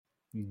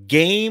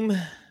Game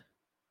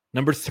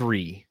number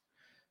 3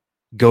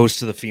 goes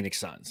to the Phoenix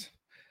Suns.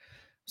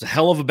 It was a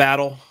hell of a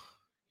battle.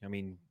 I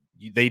mean,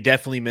 they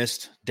definitely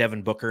missed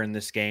Devin Booker in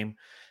this game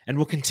and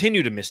will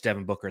continue to miss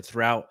Devin Booker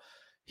throughout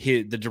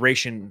the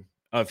duration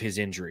of his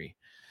injury.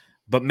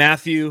 But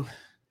Matthew,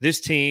 this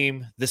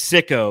team, the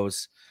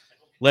Sickos,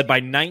 led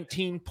by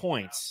 19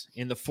 points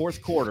in the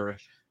fourth quarter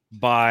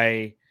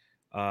by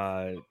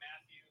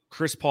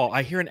Chris Paul.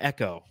 I hear an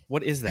echo.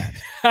 What is that?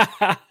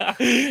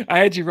 I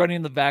had you running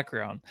in the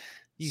background.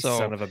 You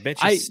son of a bitch.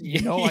 I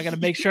got to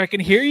make sure I can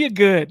hear you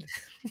good.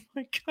 Oh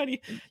my God,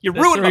 you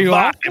ruined my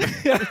vibe.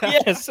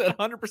 Yes,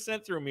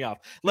 100% threw me off.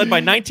 Led by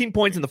 19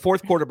 points in the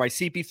fourth quarter by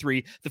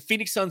CP3, the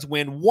Phoenix Suns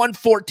win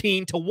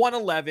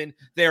 114-111.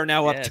 They are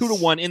now up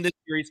 2-1 in this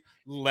series.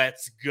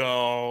 Let's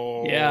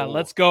go. Yeah,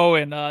 let's go.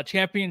 And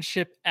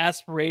championship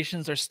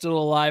aspirations are still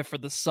alive for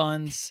the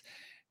Suns.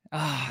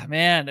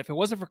 Man, if it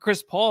wasn't for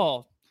Chris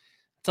Paul,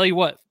 I'll tell you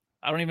what,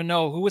 I don't even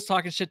know who was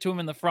talking shit to him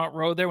in the front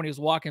row there when he was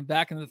walking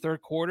back in the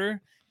third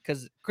quarter,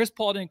 because Chris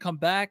Paul didn't come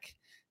back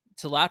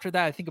till after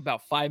that. I think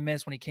about 5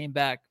 minutes when he came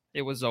back,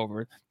 it was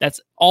over.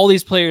 That's all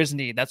these players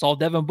need. That's all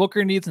Devin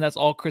Booker needs, and that's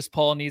all Chris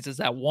Paul needs is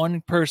that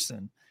one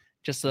person.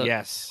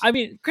 Yes. I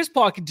mean, Chris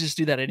Paul can just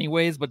do that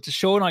anyways, but to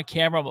show it on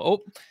camera, I'm like,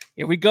 oh,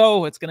 here we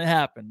go. It's going to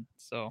happen.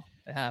 So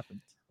it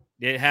happened.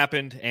 It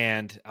happened,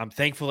 and I'm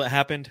thankful it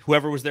happened.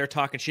 Whoever was there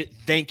talking shit,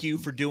 thank you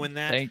for doing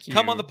that. Thank you.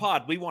 Come on the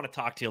pod. We want to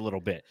talk to you a little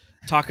bit.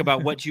 Talk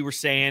about what you were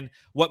saying,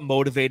 what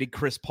motivated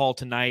Chris Paul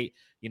tonight.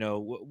 You know,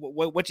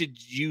 what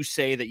did you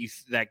say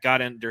that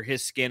got under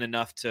his skin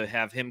enough to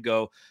have him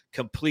go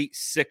complete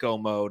sicko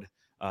mode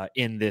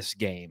in this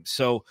game?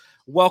 So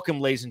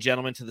welcome, ladies and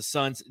gentlemen, to the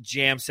Suns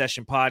Jam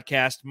Session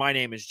Podcast. My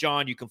name is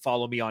John. You can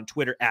follow me on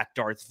Twitter at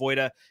Darth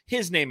Voida.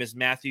 His name is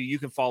Matthew. You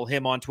can follow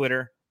him on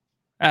Twitter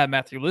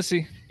Matthew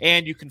Lissy.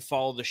 And you can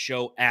follow the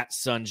show at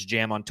Suns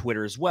Jam on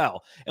Twitter as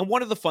well. And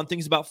one of the fun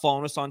things about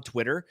following us on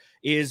Twitter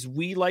is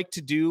we like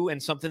to do,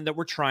 and something that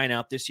we're trying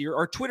out this year,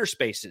 are Twitter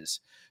Spaces.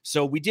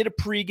 So we did a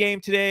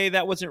pregame today.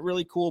 That wasn't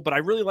really cool, but I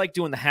really like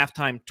doing the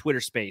halftime Twitter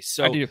space.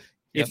 So I do.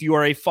 If you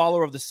are a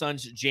follower of the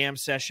Suns Jam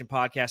Session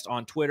Podcast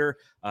on Twitter,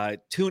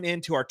 tune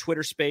into our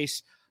Twitter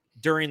space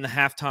during the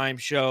halftime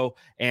show,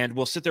 and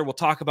we'll sit there. We'll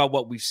talk about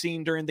what we've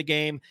seen during the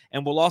game,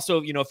 and we'll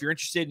also, if you're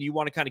interested and you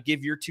want to kind of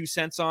give your 2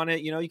 cents on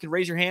it, you can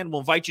raise your hand.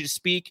 We'll invite you to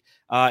speak.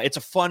 It's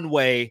a fun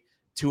way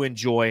to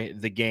enjoy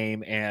the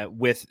game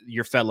with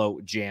your fellow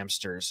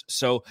Jamsters.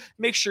 So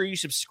make sure you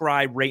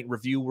subscribe, rate, and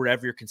review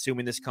wherever you're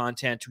consuming this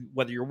content.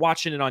 Whether you're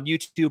watching it on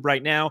YouTube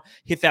right now,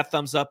 hit that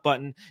thumbs up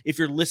button. If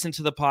you're listening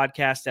to the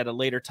podcast at a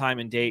later time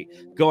and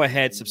date, go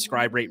ahead,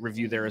 subscribe, rate,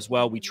 review there as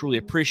well. We truly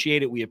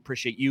appreciate it. We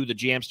appreciate you, the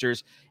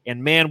Jamsters.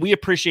 And, man, we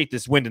appreciate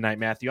this win tonight,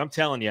 Matthew. I'm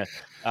telling you.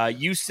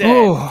 You said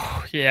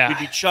you'd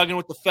be chugging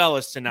with the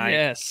fellas tonight.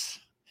 Yes.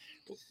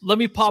 Let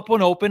me pop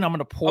one open. I'm going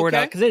to pour it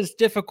out because it's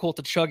difficult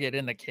to chug it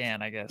in the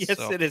can, I guess. Yes,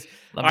 so it is.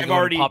 I've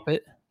already pop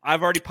it.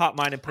 I've already popped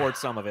mine and poured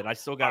some of it. I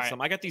still got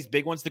some. I got these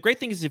big ones. The great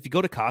thing is if you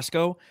go to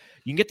Costco,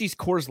 you can get these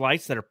Coors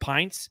Lights that are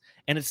pints,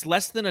 and it's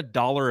less than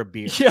 $1 a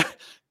beer. Yeah.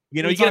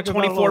 You get a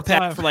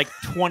 24-pack for like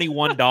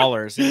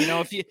 $21.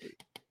 And, if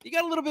you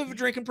got a little bit of a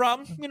drinking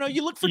problem,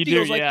 you look for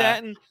deals like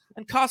that, and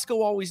Costco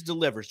always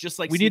delivers, just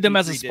like we need them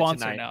as a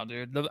sponsor now,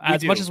 dude.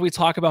 As much as we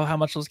talk about how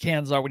much those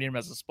cans are, we need them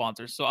as a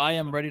sponsor. So I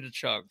am ready to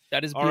chug.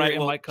 That is beer in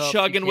my cup.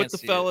 Chugging with the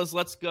fellas.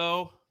 Let's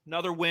go.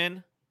 Another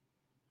win.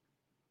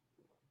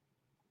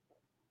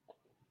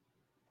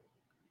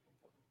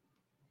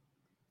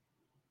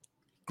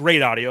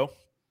 Great audio.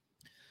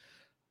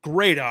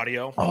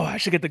 Oh, I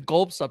should get the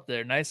gulps up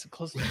there, nice and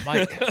close to the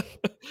mic.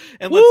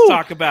 And let's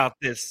talk about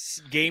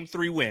this Game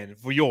 3 win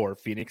for your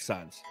Phoenix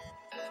Suns.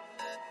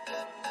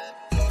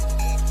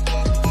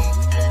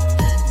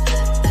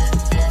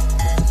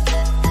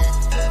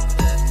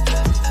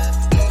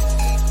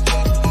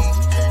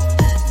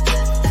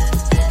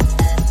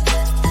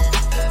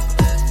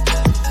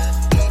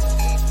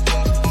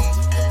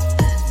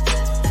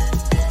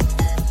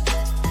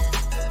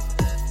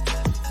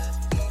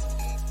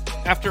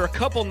 After a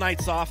couple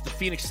nights off, the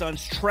Phoenix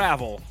Suns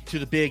travel to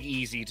the Big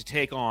Easy to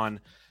take on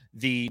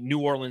the New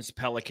Orleans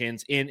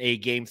Pelicans in a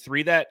Game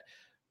 3 that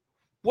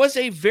was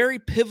a very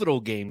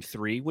pivotal Game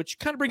 3, which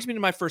kind of brings me to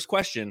my first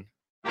question.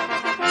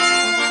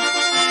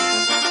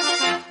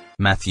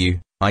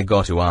 Matthew, I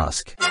got to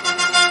ask.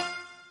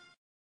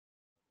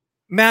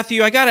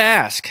 Matthew, I got to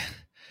ask,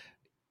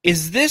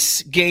 is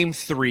this Game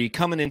 3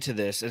 coming into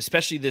this,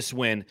 especially this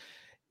win,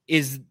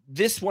 is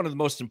this one of the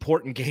most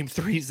important Game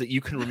 3s that you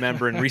can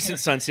remember in recent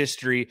Suns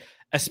history,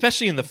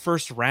 especially in the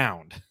first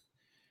round?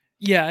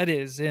 Yeah, it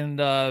is.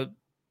 And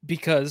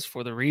because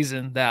for the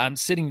reason that I'm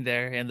sitting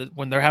there and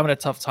when they're having a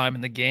tough time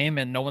in the game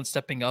and no one's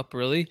stepping up,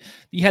 really,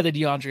 you had the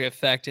DeAndre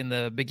effect in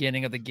the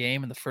beginning of the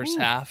game in the first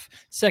half.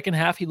 Second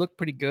half, he looked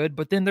pretty good.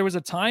 But then there was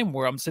a time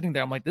where I'm sitting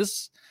there, I'm like,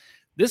 this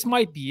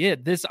might be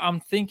it. I'm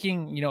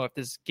thinking, if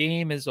this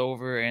game is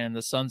over and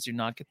the Suns do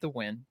not get the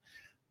win,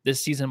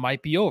 this season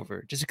might be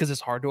over just because it's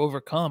hard to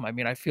overcome. I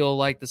mean, I feel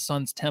like the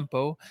Suns'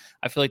 tempo,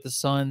 I feel like the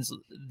Suns,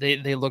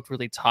 they looked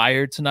really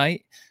tired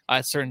tonight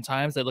at certain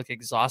times. They looked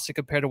exhausted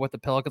compared to what the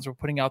Pelicans were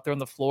putting out there on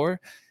the floor.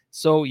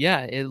 So,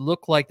 yeah, it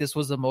looked like this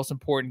was the most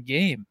important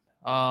game.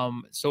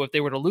 So if they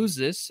were to lose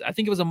this, I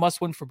think it was a must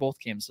win for both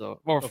games,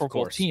 though, or for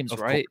both teams,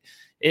 right?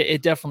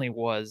 It definitely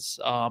was.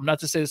 Not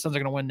to say the Suns are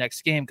going to win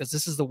next game, because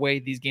this is the way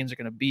these games are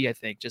going to be. I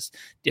think just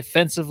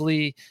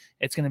defensively,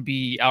 it's going to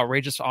be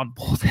outrageous on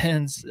both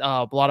ends.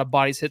 A lot of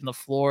bodies hitting the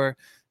floor,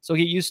 so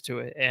get used to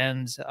it.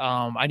 And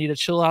I need to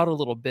chill out a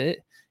little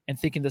bit and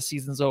thinking the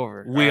season's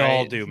over. We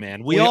all do,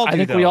 man. We all do. I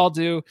think we all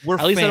do. We're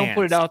At least fans. I don't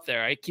put it out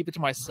there. I keep it to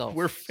myself.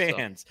 We're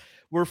fans.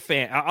 We're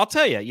fans. I'll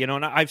tell you,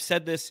 and I've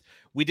said this.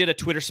 We did a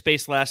Twitter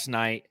space last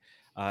night,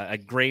 a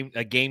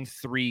game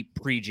 3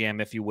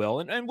 pre-jam, if you will,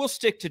 and we'll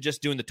stick to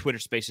just doing the Twitter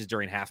spaces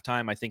during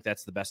halftime. I think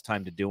that's the best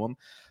time to do them.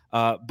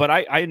 But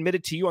I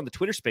admitted to you on the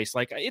Twitter space,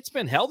 like, it's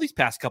been hell these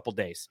past couple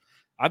days.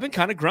 I've been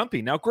kind of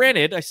grumpy. Now,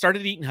 granted, I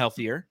started eating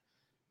healthier,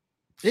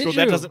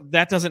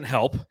 that doesn't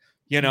help.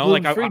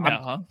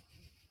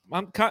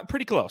 I'm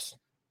pretty close.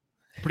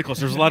 Pretty close.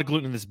 There's a lot of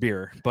gluten in this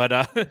beer, but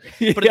but at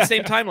the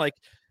same time, like,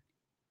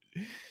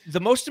 the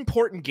most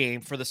important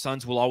game for the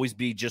Suns will always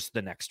be just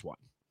the next one.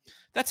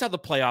 That's how the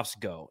playoffs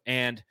go.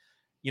 And,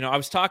 I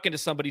was talking to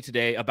somebody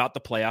today about the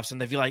playoffs, and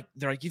they're like,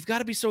 you've got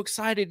to be so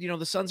excited.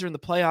 The Suns are in the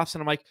playoffs.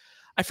 And I'm like,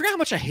 I forgot how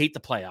much I hate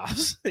the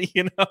playoffs,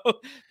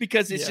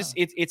 because it's just,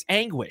 it's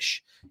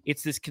anguish.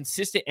 It's this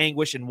consistent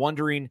anguish and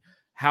wondering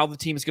how the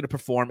team is going to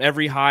perform.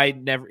 Every high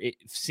it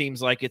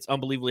seems like it's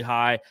unbelievably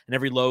high, and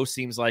every low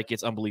seems like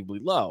it's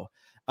unbelievably low.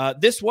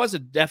 This was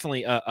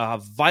definitely a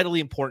vitally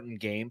important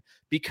game,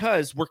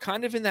 because we're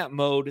kind of in that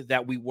mode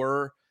that we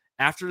were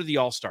after the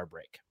All-Star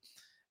break.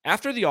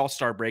 After the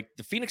All-Star break,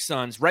 the Phoenix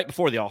Suns, right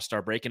before the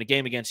All-Star break, in a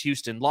game against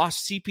Houston,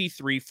 lost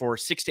CP3 for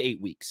 6 to 8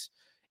 weeks.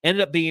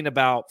 Ended up being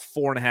about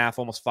 4.5,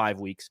 almost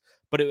 5 weeks,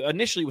 but it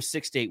initially was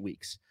 6 to 8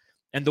 weeks.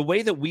 And the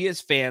way that we as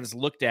fans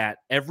looked at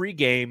every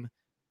game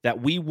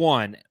that we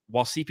won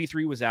while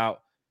CP3 was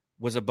out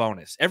was a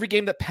bonus. Every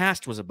game that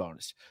passed was a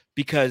bonus,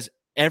 because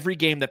every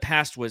game that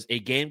passed was a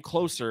game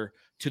closer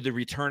to the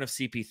return of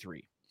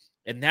CP3.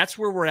 And that's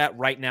where we're at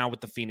right now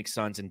with the Phoenix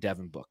Suns and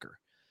Devin Booker.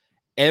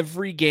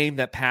 Every game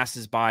that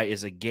passes by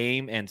is a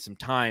game and some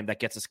time that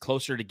gets us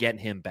closer to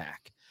getting him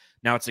back.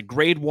 Now, it's a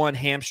grade 1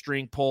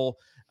 hamstring pull.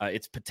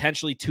 It's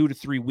potentially 2 to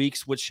 3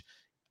 weeks, which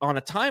on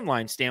a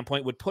timeline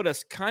standpoint would put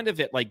us kind of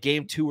at like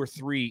game 2 or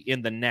 3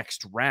 in the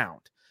next round.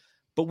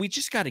 But we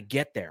just got to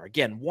get there.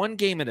 Again, one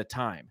game at a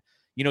time.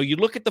 You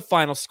look at the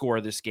final score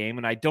of this game,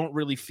 and I don't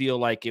really feel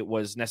like it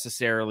was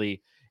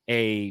necessarily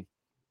as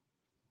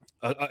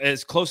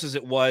close as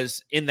it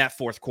was in that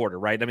fourth quarter,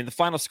 right? I mean, the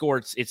final score,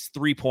 it's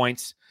 3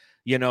 points,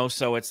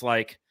 so it's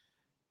like,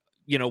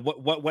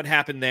 what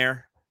happened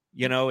there?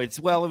 It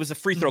was a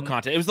free throw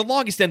contest. It was the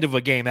longest end of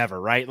a game ever,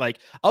 right? Like,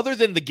 other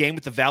than the game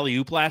with the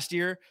Valley-Oop last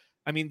year,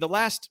 I mean, the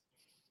last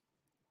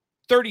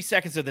 30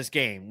 seconds of this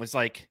game was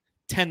like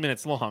 10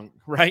 minutes long,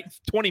 right?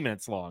 20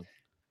 minutes long.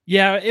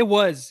 Yeah, it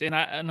was, and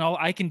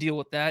I can deal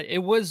with that. It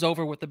was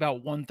over with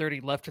about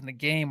 1:30 left in the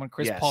game when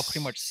Chris Paul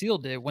pretty much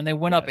sealed it. When they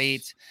went up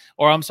 8,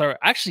 or I'm sorry,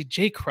 actually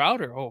Jay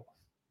Crowder,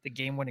 the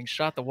game-winning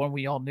shot, the one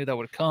we all knew that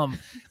would come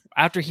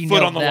after he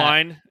foot on the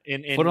line,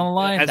 foot on the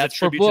line. As that's a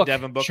tribute to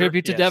Devin Booker.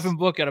 Tribute to Devin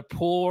Booker. Got to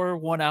pour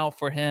one out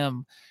for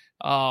him.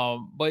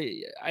 But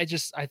I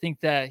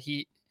think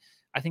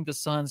the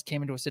Suns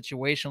came into a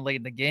situation late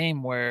in the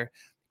game where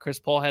Chris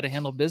Paul had to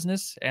handle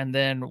business, and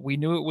then we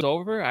knew it was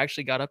over. I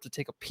actually got up to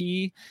take a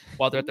pee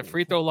while they're at the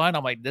free throw line.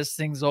 I'm like, this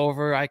thing's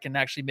over. I can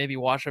actually maybe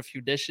wash a few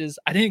dishes.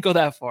 I didn't go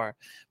that far,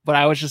 but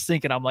I was just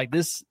thinking, I'm like,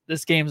 this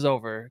game's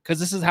over, because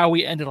this is how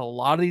we ended a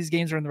lot of these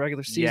games during the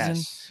regular season,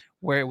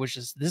 where it was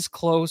just this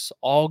close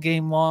all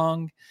game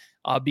long.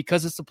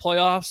 Because it's the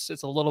playoffs,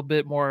 it's a little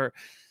bit more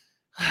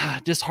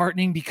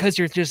disheartening, because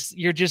you're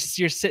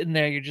sitting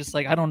there, you're just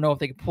like, I don't know if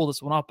they can pull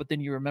this one off, but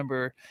then you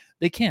remember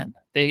they can.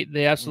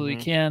 They absolutely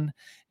can.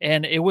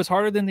 And it was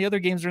harder than the other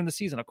games during the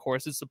season. Of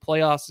course, it's the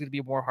playoffs. It's going to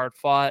be more hard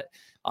fought.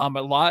 A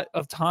lot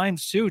of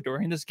times too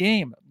during this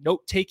game,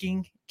 note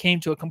taking came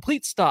to a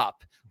complete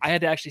stop. I had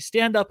to actually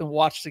stand up and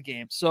watch the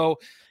game. So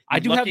I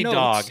do have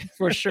notes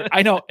for sure.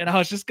 I know. And I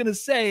was just going to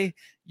say,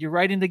 you're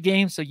right in the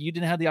game, so you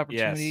didn't have the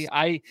opportunity.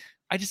 Yes.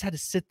 I just had to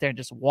sit there and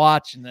just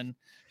watch, and then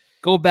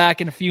go back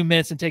in a few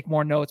minutes and take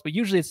more notes. But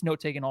usually it's note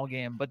taking all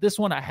game. But this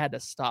one I had to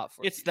stop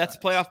for. That's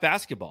playoff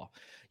basketball.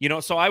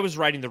 So I was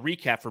writing the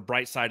recap for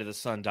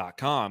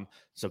brightsideofthesun.com.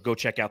 So go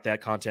check out that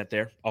content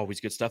there.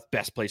 Always good stuff.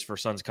 Best place for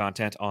Suns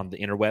content on the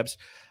interwebs.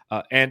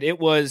 And it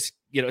was,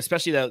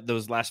 especially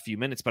those last few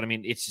minutes. But I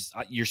mean, it's just,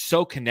 you're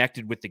so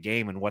connected with the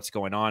game and what's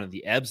going on and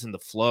the ebbs and the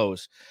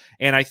flows.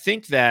 And I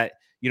think that,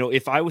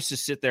 if I was to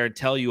sit there and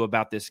tell you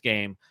about this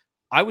game,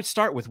 I would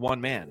start with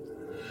one man.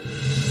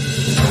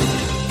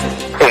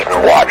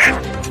 Watch.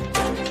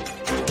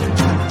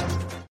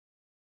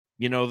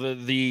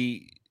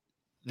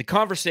 The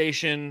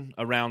conversation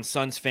around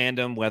Suns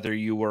fandom, whether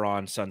you were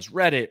on Suns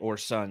Reddit or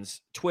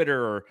Suns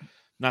Twitter or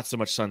Not so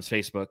much Suns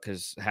Facebook,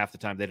 because half the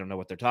time they don't know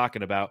what they're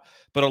talking about.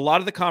 But a lot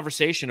of the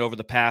conversation over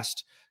the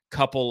past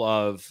couple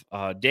of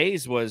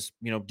days was,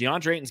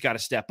 DeAndre Ayton's got to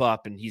step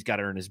up and he's got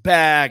to earn his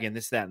bag and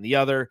this, that, and the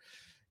other,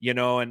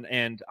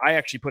 and I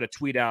actually put a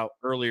tweet out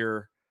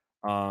earlier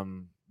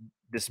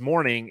this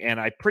morning, and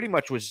I pretty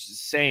much was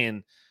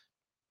saying,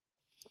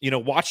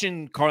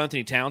 watching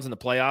Karl-Anthony Towns in the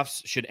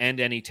playoffs should end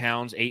any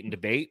Towns-Ayton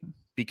debate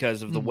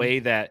because of the way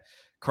that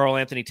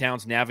Karl-Anthony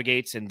Towns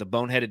navigates and the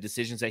boneheaded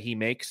decisions that he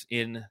makes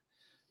in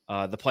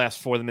the playoffs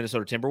for the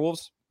Minnesota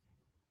Timberwolves.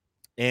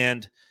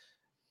 And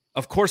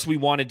of course we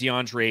wanted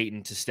DeAndre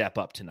Ayton to step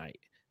up tonight.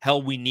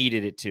 Hell, we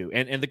needed it too.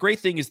 And the great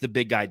thing is the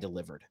big guy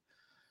delivered.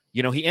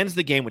 He ends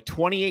the game with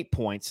 28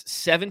 points,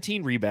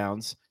 17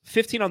 rebounds,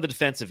 15 on the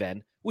defensive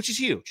end, which is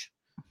huge.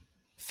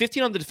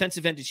 15 on the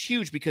defensive end is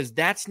huge because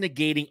that's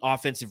negating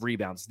offensive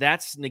rebounds.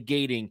 That's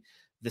negating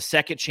the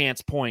second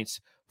chance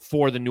points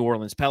for the New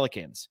Orleans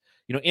Pelicans.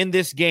 In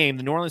this game,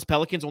 the New Orleans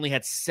Pelicans only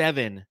had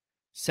 7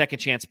 second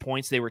chance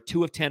points. They were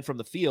 2 of 10 from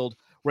the field,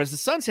 whereas the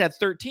Suns had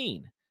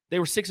 13. They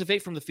were 6 of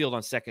 8 from the field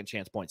on second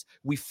chance points.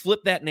 We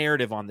flipped that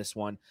narrative on this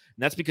one, and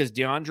that's because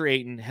DeAndre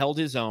Ayton held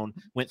his own,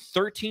 went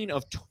 13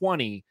 of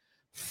 20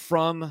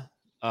 from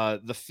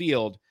the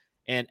field,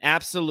 and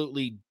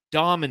absolutely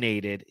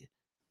dominated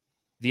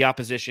the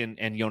opposition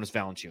and Jonas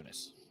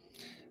Valanciunas.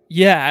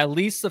 Yeah, at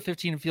least the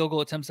 15 field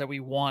goal attempts that we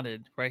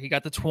wanted, right? He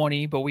got the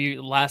 20, but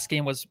last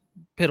game was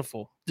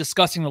pitiful,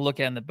 disgusting to look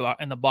at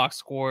in the box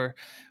score.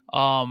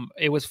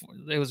 It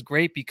was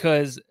great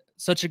because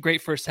such a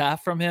great first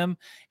half from him,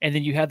 and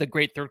then you had the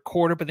great third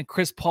quarter. But then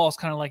Chris Paul's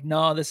kind of like,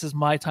 no, this is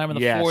my time in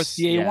the fourth.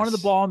 Yeah, he wanted the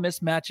ball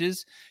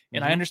mismatches,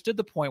 and I understood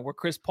the point where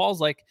Chris Paul's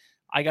like,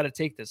 I got to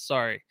take this.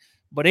 Sorry,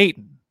 but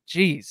Ayton.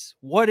 Jeez,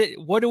 what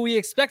do we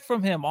expect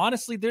from him?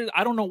 Honestly,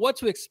 I don't know what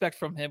to expect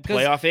from him.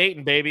 Playoff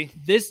Ayton, baby.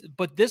 This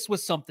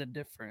was something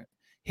different.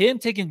 Him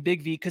taking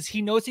Big V because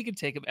he knows he can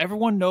take him.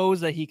 Everyone knows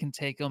that he can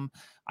take him.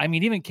 I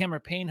mean, even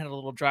Cameron Payne had a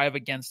little drive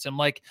against him.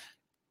 Like,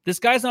 this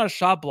guy's not a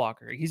shot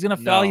blocker. He's going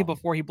to foul you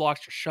before he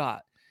blocks your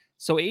shot.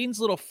 So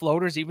Ayton's little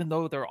floaters, even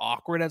though they're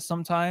awkward at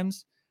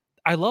sometimes,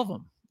 I love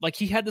them. Like,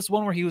 he had this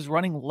one where he was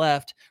running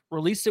left,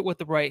 released it with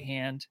the right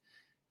hand.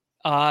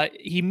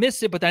 He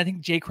missed it, but I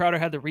think Jay Crowder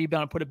had the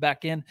rebound and put it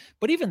back in.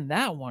 But even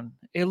that one,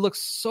 it looks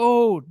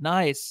so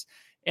nice.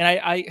 And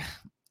I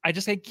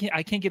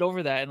can't get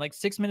over that. And like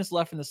 6 minutes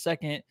left in the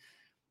second,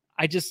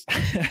 I just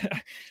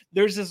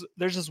there's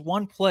this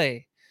one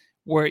play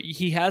where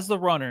he has the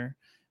runner,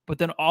 but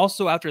then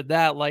also after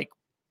that, like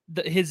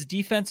the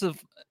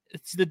defensive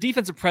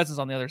presence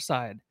on the other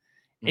side.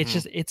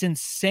 Mm-hmm. It's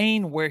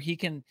insane where he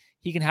can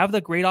have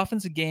the great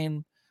offensive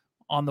game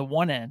on the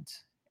one end.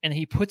 And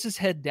he puts his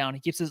head down. He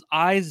keeps his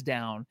eyes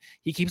down.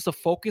 He keeps the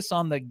focus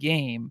on the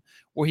game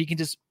where he can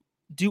just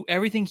do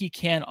everything he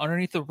can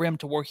underneath the rim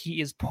to where he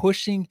is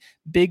pushing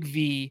Big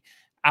V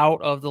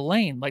out of the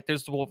lane. Like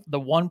there's the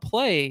one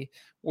play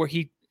where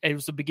it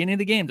was the beginning of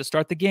the game to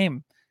start the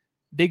game.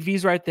 Big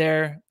V's right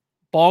there.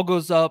 Ball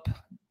goes up.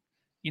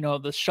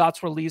 The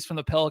shots released from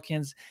the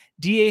Pelicans.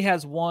 DA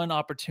has one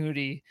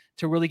opportunity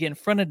to really get in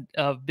front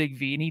of Big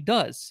V, and he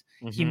does.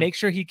 Mm-hmm. He makes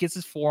sure he gets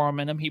his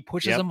forearm in him. He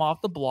pushes him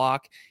off the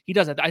block. He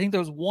does it. I think there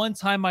was one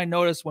time I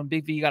noticed when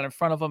Big V got in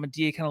front of him and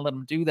DA kind of let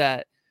him do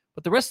that.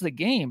 But the rest of the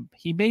game,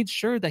 he made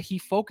sure that he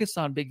focused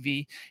on Big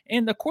V.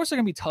 And of course, they're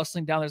going to be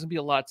tussling down. There's going to be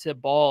a lot of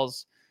tip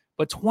balls.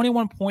 But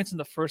 21 points in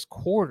the first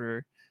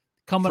quarter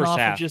coming off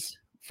of just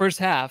first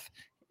half.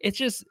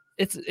 It's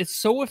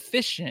so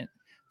efficient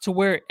to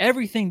where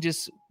everything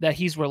just that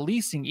he's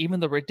releasing,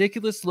 even the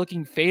ridiculous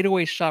looking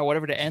fadeaway shot,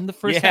 whatever, to end the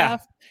first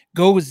half,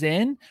 goes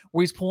in,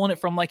 where he's pulling it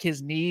from like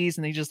his knees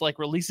and he just like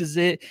releases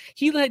it.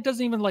 He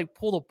doesn't even like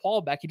pull the ball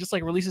back. He just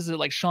like releases it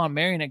like Sean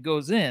Marion, it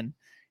goes in.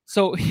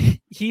 So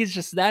he's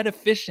just that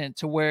efficient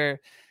to where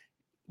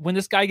when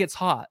this guy gets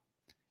hot,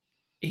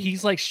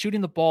 he's like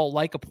shooting the ball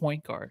like a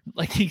point guard.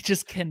 Like he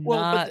just cannot.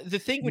 Well, but the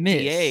thing with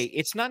DA,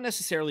 it's not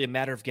necessarily a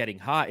matter of getting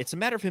hot. It's a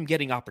matter of him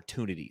getting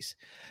opportunities.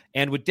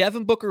 And with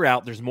Devin Booker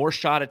out, there's more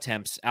shot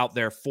attempts out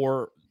there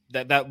for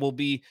that will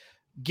be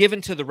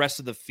given to the rest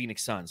of the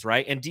Phoenix Suns,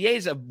 right? And DA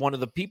is one of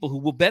the people who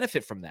will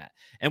benefit from that.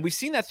 And we've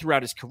seen that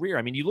throughout his career.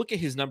 I mean, you look at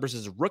his numbers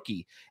as a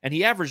rookie, and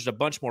he averaged a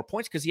bunch more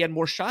points because he had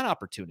more shot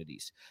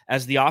opportunities.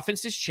 As the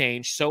offense has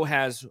changed, so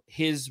has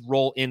his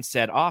role in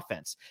said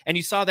offense. And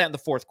you saw that in the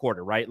fourth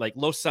quarter, right? Like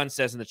Lo Sun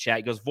says in the chat,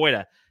 he goes,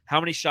 Voida, how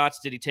many shots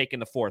did he take in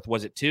the fourth?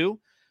 Was it 2?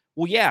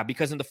 Well, yeah,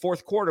 because in the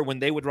fourth quarter, when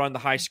they would run the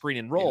high screen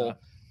and roll,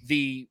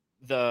 the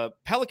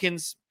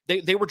Pelicans,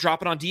 they were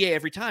dropping on DA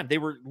every time. They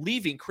were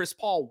leaving Chris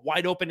Paul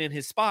wide open in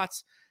his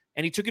spots,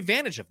 and he took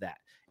advantage of that.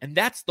 And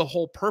that's the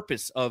whole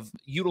purpose of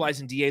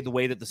utilizing DA the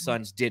way that the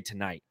Suns did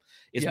tonight,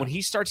 is when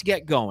he starts to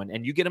get going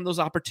and you get him those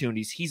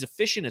opportunities, he's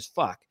efficient as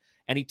fuck.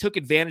 And he took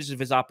advantage of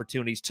his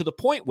opportunities to the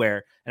point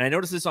where, and I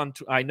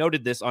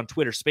noted this on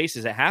Twitter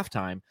Spaces at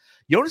halftime,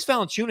 Jonas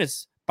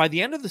Valanciunas, by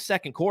the end of the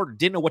second quarter,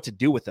 didn't know what to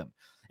do with him.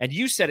 And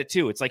you said it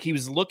too. It's like he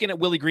was looking at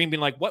Willie Green being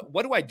like,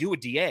 what do I do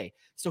with DA?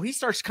 So he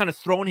starts kind of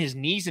throwing his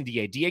knees in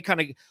DA. DA kind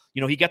of,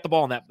 he got the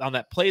ball on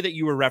that play that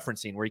you were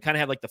referencing where he kind of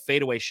had like the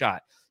fadeaway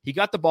shot. He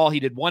got the ball.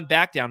 He did one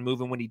back down move.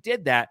 And when he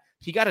did that,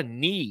 he got a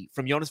knee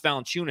from Jonas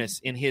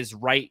Valanciunas in his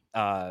right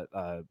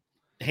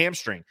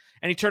hamstring.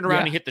 And he turned around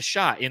and he hit the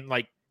shot in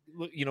like,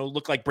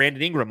 looked like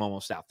Brandon Ingram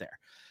almost out there.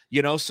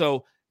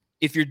 So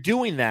if you're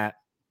doing that,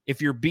 if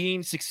you're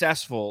being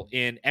successful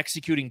in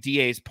executing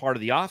DA's part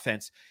of the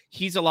offense,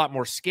 he's a lot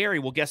more scary.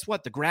 Well, guess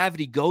what? The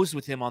gravity goes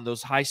with him on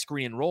those high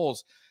screen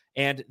rolls.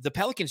 And the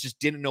Pelicans just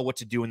didn't know what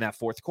to do in that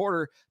fourth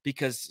quarter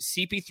because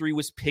CP3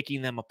 was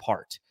picking them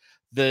apart.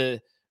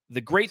 The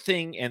great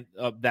thing and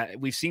that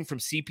we've seen from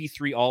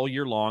CP3 all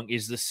year long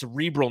is the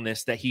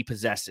cerebralness that he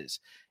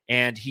possesses.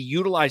 And he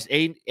utilized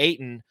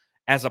Ayton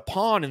as a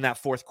pawn in that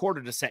fourth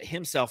quarter to set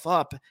himself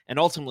up and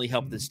ultimately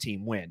help this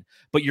team win.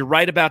 But you're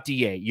right about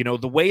DA.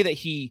 The way that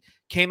he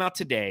came out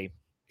today,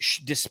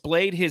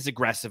 displayed his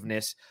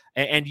aggressiveness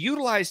and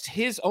utilized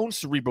his own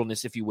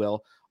cerebralness, if you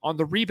will, on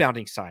the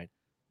rebounding side.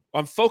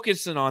 I'm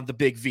focusing on the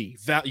big V,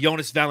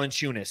 Jonas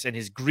Valanciunas and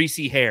his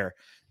greasy hair.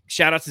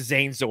 Shout out to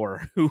Zane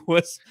Zor, who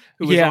was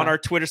on our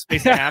Twitter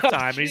space at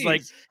halftime. And he's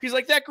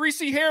like, that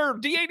greasy hair,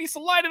 DA needs to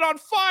light it on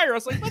fire. I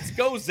was like, let's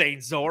go, Zane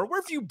Zor. Where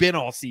have you been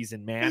all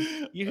season,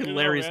 man? You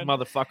hilarious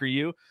motherfucker,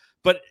 you.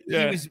 But he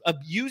was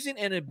abusing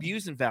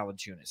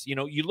Valanciunas.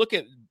 You look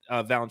at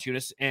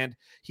Valanciunas, and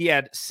he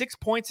had 6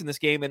 points in this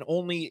game and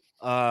only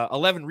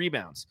 11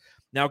 rebounds.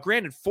 Now,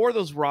 granted, 4 of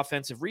those were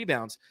offensive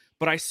rebounds,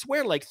 but I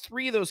swear like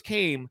 3 of those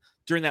came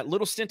during that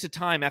little stint of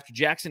time after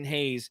Jackson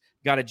Hayes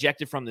got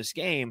ejected from this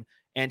game.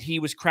 And he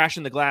was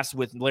crashing the glass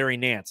with Larry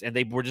Nance, and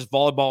they were just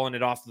volleyballing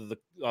it off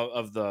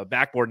of the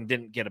backboard and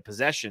didn't get a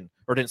possession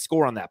or didn't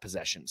score on that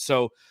possession.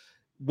 So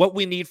what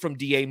we need from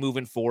DA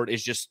moving forward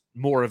is just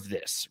more of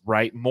this,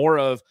 right? More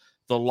of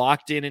the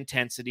locked-in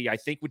intensity. I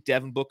think with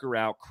Devin Booker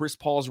out, Chris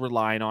Paul's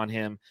relying on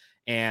him,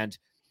 and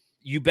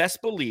you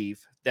best believe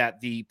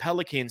that the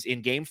Pelicans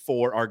in Game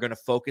 4 are going to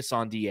focus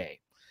on DA.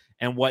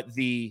 And what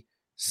the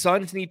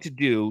Suns need to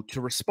do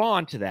to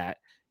respond to that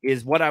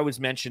is what I was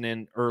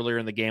mentioning earlier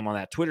in the game on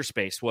that Twitter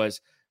space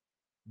was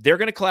they're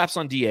going to collapse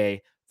on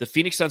DA. The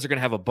Phoenix Suns are going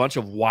to have a bunch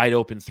of wide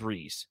open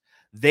threes.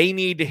 They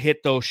need to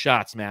hit those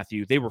shots,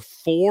 Matthew. They were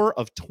 4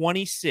 of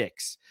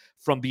 26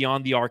 from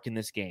beyond the arc in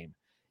this game,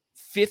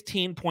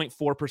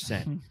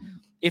 15.4%.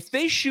 If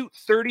they shoot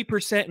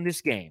 30% in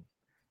this game,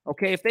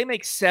 okay, if they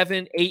make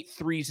 7-8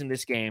 threes in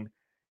this game,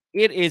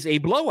 it is a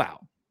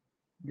blowout.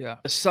 Yeah.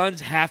 The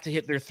Suns have to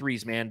hit their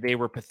threes, man. They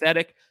were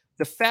pathetic.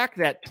 The fact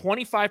that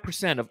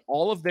 25% of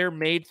all of their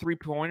made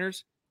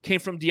three-pointers came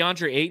from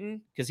DeAndre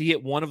Ayton because he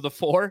hit 1 of the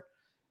 4,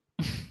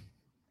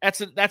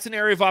 that's an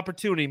area of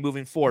opportunity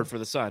moving forward for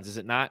the Suns, is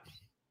it not?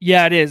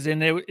 Yeah, it is.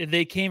 And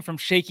they came from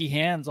shaky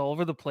hands all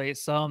over the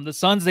place. The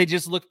Suns, they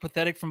just looked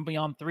pathetic from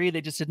beyond 3.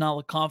 They just did not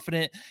look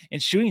confident in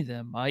shooting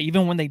them.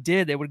 Even when they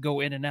did, they would go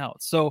in and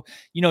out. So,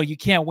 you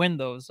can't win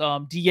those.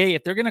 DA,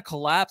 if they're going to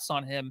collapse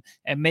on him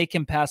and make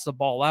him pass the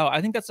ball out, I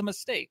think that's a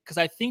mistake because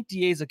I think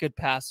DA is a good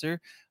passer.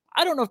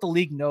 I don't know if the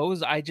league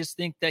knows. I just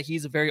think that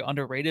he's a very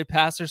underrated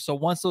passer. So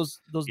once those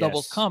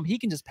doubles come, he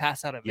can just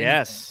pass out of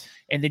anything.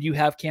 And then you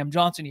have Cam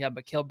Johnson, you have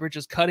Mikal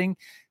Bridges cutting.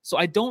 So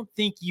I don't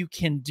think you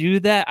can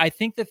do that. I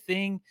think the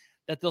thing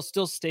that they'll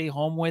still stay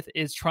home with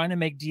is trying to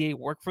make DA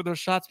work for those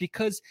shots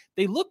because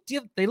they look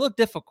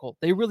difficult.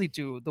 They really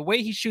do. The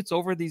way he shoots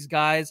over these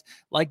guys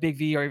like Big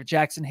V or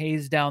Jackson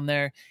Hayes down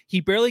there,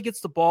 he barely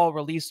gets the ball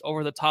released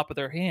over the top of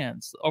their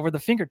hands, over the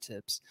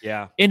fingertips.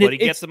 Yeah, and but he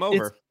gets them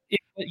over.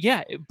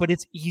 But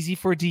it's easy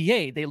for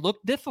DA. They look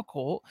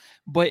difficult,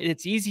 but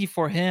it's easy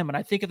for him. And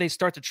I think if they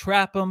start to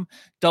trap him,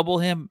 double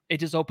him, it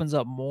just opens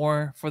up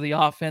more for the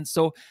offense.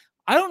 So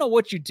I don't know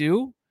what you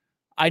do.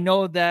 I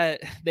know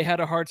that they had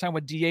a hard time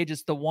with DA,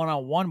 just the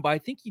one-on-one, but I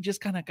think you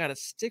just kind of got to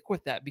stick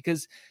with that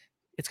because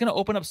it's going to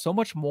open up so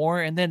much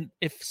more. And then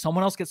if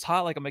someone else gets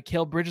hot, like a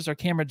Mikal Bridges or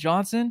Cameron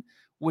Johnson,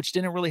 which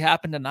didn't really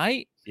happen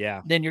tonight,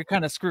 then you're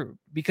kind of screwed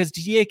because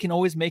DA can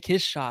always make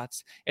his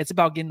shots. It's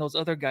about getting those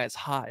other guys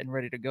hot and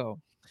ready to go.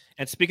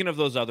 And speaking of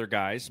those other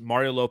guys,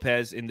 Mario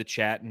Lopez in the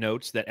chat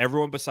notes that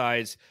everyone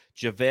besides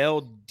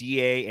JaVale,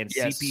 DA, and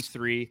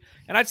CP3,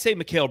 and I'd say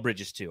Mikal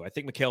Bridges too. I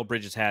think Mikal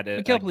Bridges had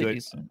a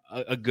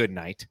good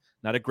night.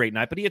 Not a great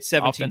night, but he had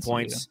 17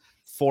 points,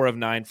 4 of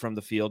 9 from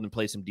the field, and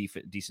played some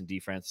decent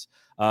defense.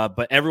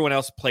 But everyone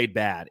else played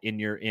bad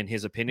in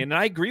his opinion, and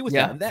I agree with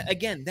that. And that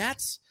again,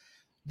 that's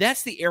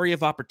the area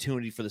of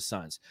opportunity for the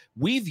Suns.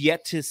 We've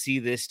yet to see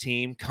this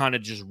team kind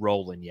of just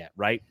rolling yet,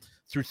 right?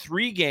 Through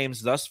 3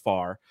 games thus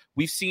far,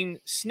 we've seen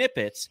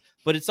snippets,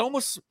 but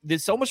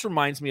this almost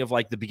reminds me of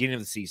like the beginning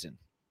of the season,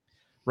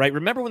 right?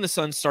 Remember when the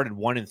Suns started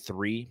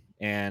 1-3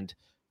 and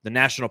the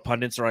national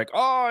pundits are like,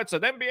 oh, it's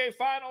an NBA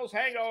Finals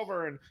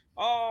hangover, and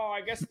oh,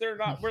 I guess they're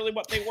not really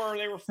what they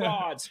were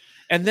frauds.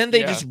 And then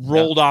they just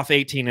rolled off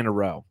 18 in a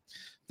row.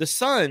 The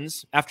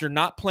Suns, after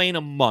not playing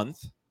a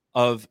month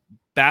of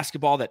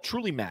basketball that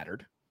truly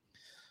mattered,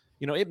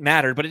 it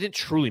mattered, but it didn't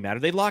truly matter.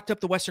 They locked up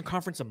the Western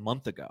Conference a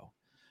month ago.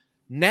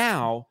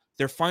 Now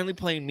they're finally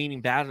playing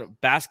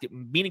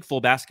meaningful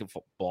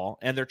basketball,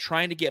 and they're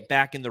trying to get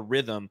back in the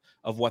rhythm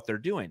of what they're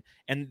doing.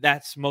 And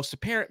that's most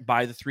apparent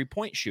by the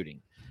 3-point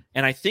shooting.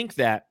 And I think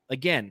that,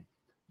 again,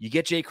 you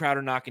get Jay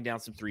Crowder knocking down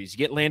some threes. You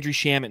get Landry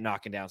Shamet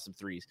knocking down some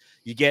threes.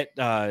 You get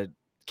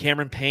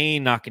Cameron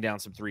Payne knocking down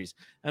some threes.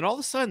 And all of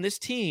a sudden, this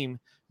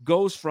team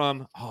goes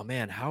from, oh,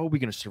 man, how are we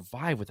going to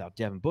survive without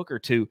Devin Booker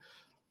to,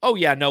 oh,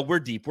 yeah, no, we're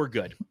deep. We're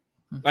good.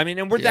 I mean,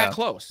 and we're that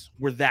close.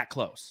 We're that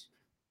close.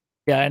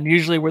 Yeah, and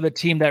usually we're the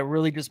team that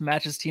really just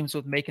matches teams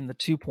with making the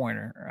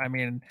 2-pointer. I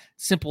mean,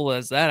 simple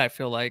as that, I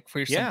feel like, for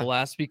your simple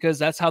ass, because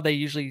that's how they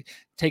usually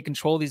take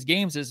control of these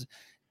games, is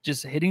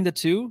just hitting the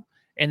 2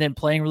 and then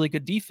playing really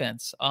good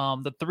defense.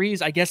 The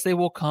threes, I guess they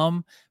will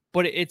come,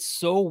 but it's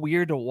so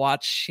weird to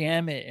watch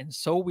Shamet and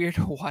so weird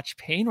to watch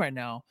Payne right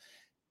now,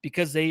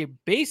 because they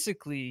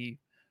basically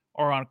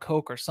are on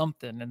coke or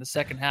something in the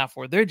second half,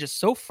 where they're just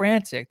so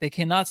frantic. They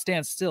cannot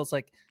stand still. It's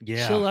like,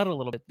 chill out a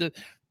little bit.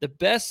 The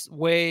best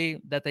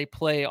way that they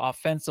play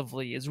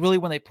offensively is really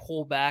when they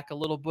pull back a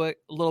little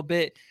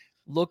bit,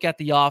 look at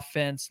the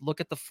offense,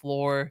 look at the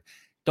floor.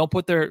 Don't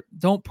put their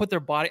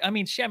body. I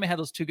mean, Shamet had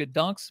those 2 good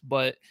dunks,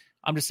 but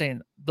I'm just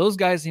saying those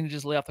guys need to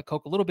just lay off the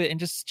coke a little bit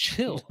and just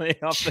chill. Lay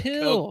off the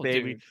coke,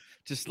 baby. Dude.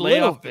 Just lay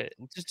off it.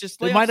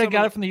 Just they might have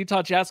got it from the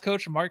Utah Jazz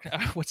coach, Mark.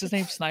 What's his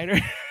name? Snyder.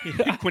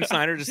 Quinn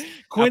Snyder, just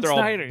Quinn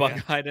Snyder, all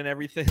bug-eyed and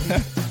everything.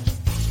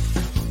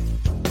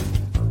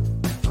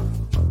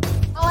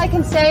 All I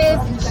can say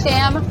is,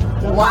 Sham,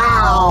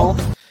 wow.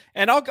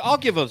 And I'll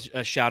give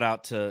a shout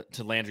out to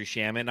Landry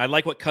Shamet. And I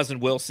like what Cousin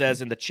Will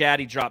says in the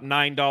chat. He dropped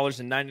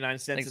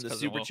 $9.99 in the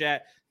super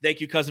chat. Thank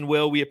you, Cousin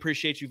Will. We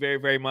appreciate you very,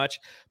 very much.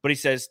 But he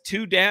says,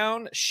 2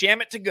 down,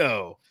 Shamet to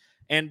go.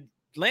 And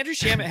Landry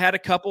Shamet had a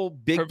couple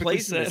big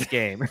plays in this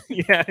game.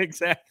 Yeah,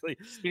 exactly.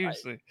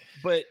 Seriously.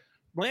 But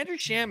Landry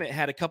Shamet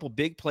had a couple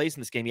big plays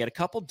in this game. He had a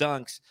couple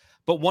dunks.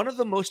 But one of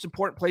the most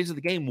important plays of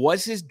the game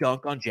was his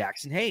dunk on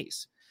Jackson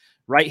Hayes,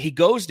 right? He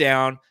goes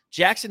down.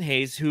 Jackson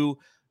Hayes, who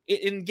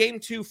in game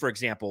 2, for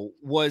example,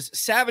 was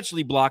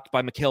savagely blocked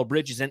by Mikal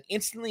Bridges and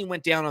instantly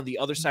went down on the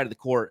other side of the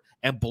court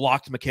and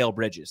blocked Mikal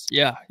Bridges.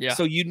 Yeah.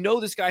 So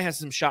this guy has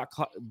some shot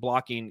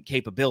blocking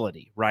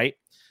capability, right?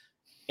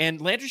 And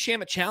Landry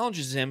Shamet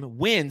challenges him,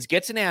 wins,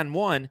 gets an and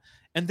 1,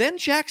 and then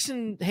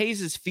Jackson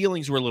Hayes'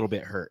 feelings were a little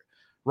bit hurt,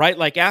 right?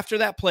 Like after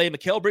that play,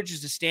 Mikal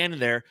Bridges is standing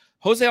there.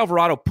 Jose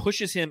Alvarado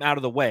pushes him out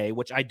of the way,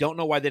 which I don't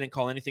know why they didn't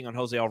call anything on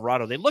Jose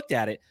Alvarado. They looked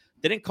at it.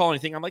 They didn't call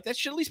anything. I'm like, that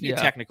should at least be a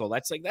technical.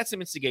 That's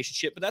some instigation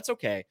shit, but that's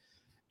okay.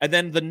 And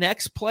then the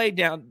next play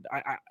down,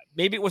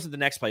 maybe it wasn't the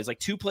next play. It's like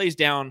 2 plays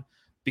down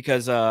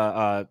because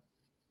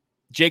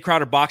Jay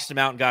Crowder boxed him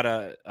out and got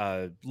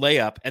a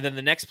layup. And then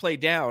the next play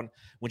down,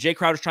 when Jay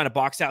Crowder's trying to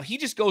box out, he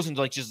just goes into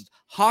like just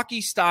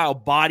hockey style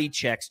body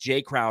checks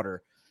Jay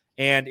Crowder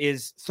and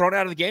is thrown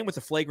out of the game with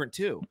a flagrant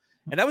 2.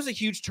 And that was a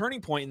huge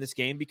turning point in this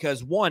game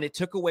because 1, it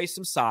took away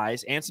some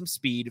size and some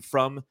speed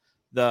from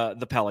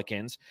the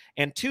Pelicans.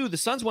 And 2, the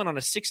Suns went on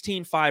a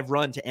 16-5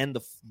 run to end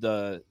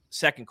the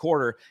second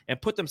quarter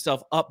and put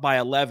themselves up by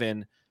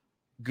 11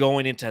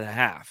 going into the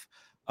half.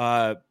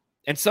 And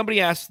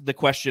somebody asked the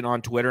question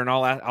on Twitter, and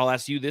I'll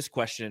ask you this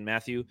question,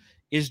 Matthew.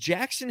 Is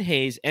Jackson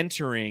Hayes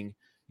entering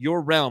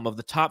your realm of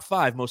the top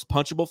 5 most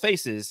punchable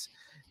faces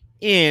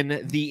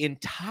in the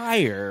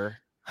entire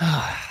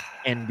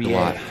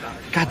NBA?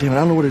 God damn it, I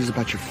don't know what it is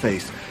about your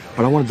face,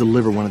 but I want to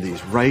deliver one of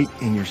these right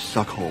in your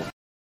suck hole.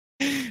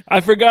 I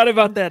forgot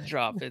about that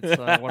drop. It's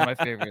one of my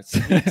favorites.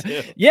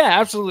 Yeah,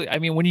 absolutely. I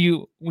mean, when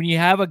you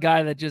have a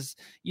guy that just,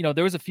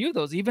 there was a few of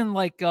those, even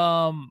like,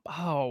 Nance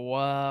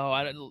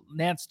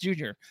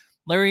Jr.,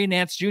 Larry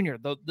Nance Jr.,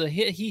 the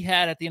hit he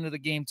had at the end of the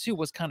game too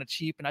was kind of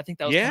cheap, and I think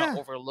that was kind of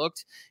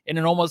overlooked, and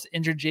it almost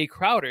injured Jay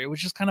Crowder. It was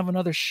just kind of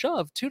another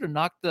shove too to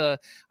knock I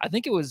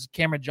think it was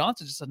Cameron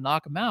Johnson just to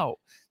knock him out.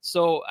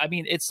 So, I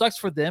mean, it sucks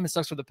for them. It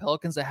sucks for the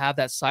Pelicans to have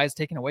that size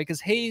taken away because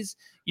Hayes,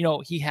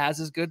 he has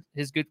his good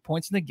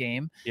points in the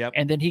game. Yep.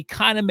 And then he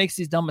kind of makes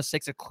these dumb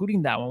mistakes,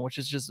 including that one, which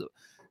is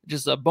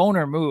just a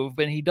boner move.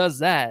 And he does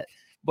that.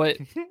 But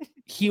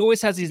he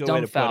always has these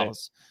dumb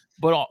fouls.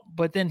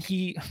 But then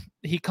he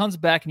comes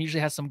back and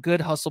usually has some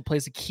good hustle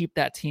plays to keep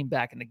that team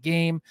back in the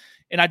game.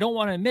 And I don't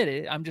want to admit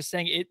it. I'm just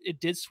saying it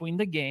did swing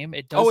the game.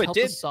 It does help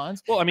the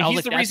Suns. Well, I mean,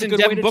 he's the reason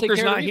Devin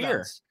Booker's not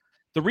here.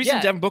 The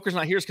reason Devin Booker's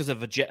not here is because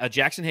of a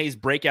Jackson Hayes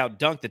breakout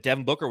dunk that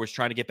Devin Booker was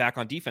trying to get back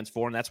on defense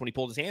for, and that's when he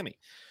pulled his hammy.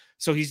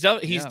 So he's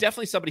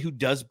definitely somebody who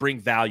does bring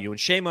value. And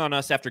shame on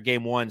us after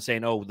game 1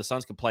 saying, oh, the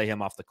Suns can play him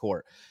off the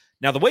court.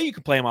 Now, the way you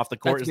can play him off the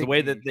court is the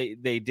way that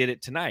they did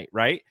it tonight,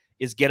 right?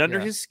 Is get under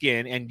his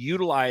skin and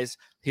utilize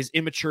his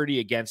immaturity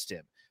against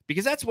him.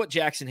 Because that's what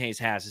Jackson Hayes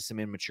has, is some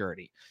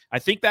immaturity. I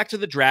think back to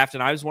the draft,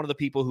 and I was one of the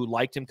people who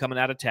liked him coming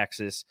out of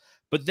Texas.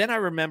 But then I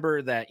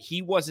remember that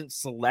he wasn't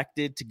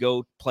selected to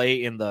go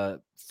play in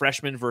the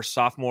freshman versus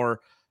sophomore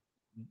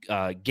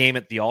game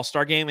at the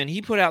All-Star game. And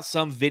he put out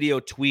some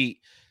video tweet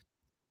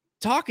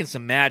talking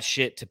some mad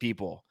shit to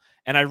people.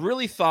 And I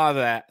really thought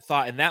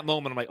in that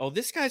moment, I'm like, oh,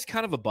 this guy's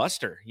kind of a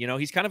buster.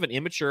 He's kind of an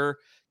immature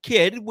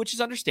kid, which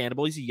is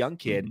understandable. He's a young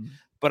kid. Mm-hmm.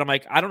 But I'm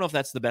like, I don't know if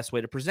that's the best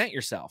way to present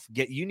yourself.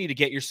 You need to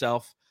get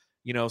yourself,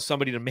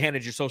 somebody to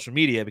manage your social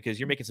media because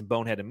you're making some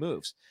boneheaded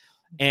moves.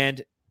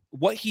 And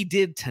what he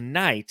did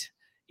tonight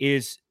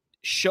is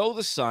show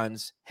the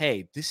Suns,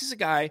 hey, this is a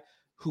guy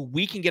who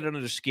we can get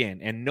under the skin,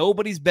 and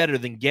nobody's better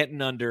than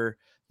getting under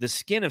the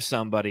skin of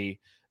somebody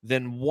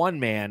than one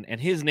man,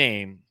 and his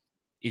name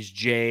is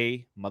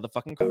Jay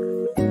motherfucking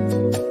Crowder.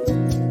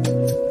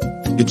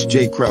 It's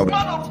Jay Crowder.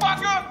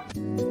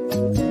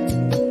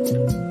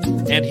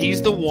 And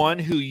he's the one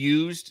who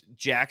used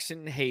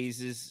Jackson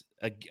Hayes'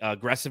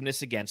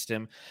 aggressiveness against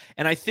him.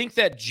 And I think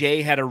that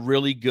Jay had a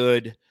really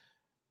good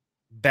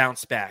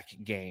bounce back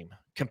game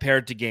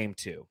compared to game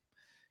 2.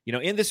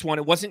 In this one,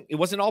 it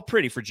wasn't all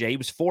pretty for Jay. He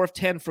was 4 of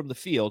 10 from the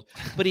field,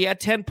 but he had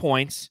 10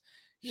 points.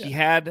 Yeah. He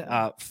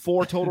had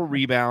 4 total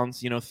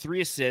rebounds,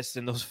 3 assists,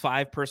 and those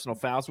 5 personal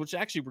fouls, which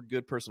actually were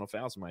good personal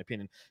fouls in my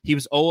opinion. He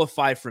was 0 of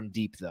 5 from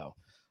deep, though.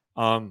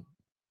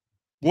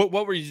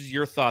 What were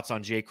your thoughts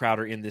on Jay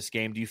Crowder in this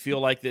game? Do you feel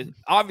like that?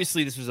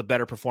 Obviously, this was a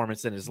better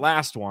performance than his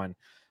last one,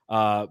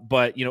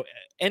 but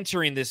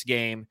entering this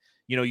game,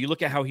 you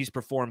look at how he's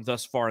performed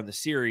thus far in the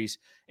series,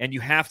 and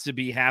you have to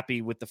be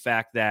happy with the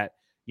fact that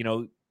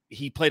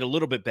he played a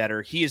little bit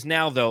better. He is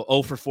now, though,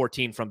 0 for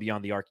 14 from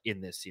beyond the arc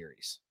in this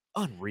series.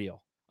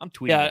 Unreal. I'm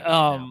tweeting.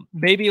 Yeah,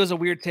 maybe it was a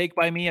weird take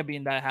by me. I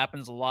mean, that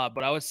happens a lot,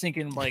 but I was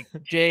thinking, like,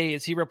 Jay,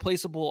 is he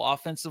replaceable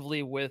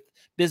offensively with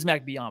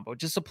Bismack Biyombo?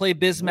 Just to play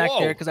Bismack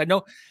there, because I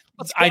know.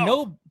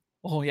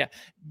 Oh yeah,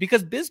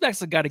 because Bismack's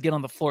the guy to get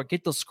on the floor,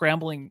 get those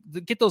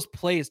get those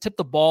plays, tip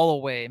the ball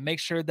away, make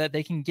sure that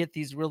they can get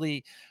these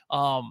really,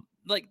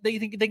 they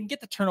can get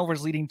the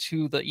turnovers leading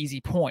to the easy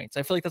points.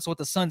 I feel like that's what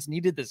the Suns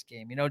needed this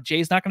game.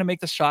 Jay's not going to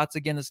make the shots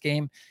again this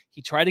game.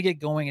 He tried to get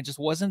going, it just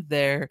wasn't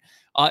there.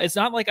 It's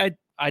not like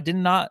I did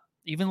not,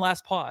 even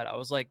last pod, I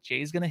was like,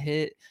 Jay's going to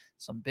hit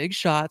some big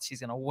shots. He's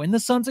going to win the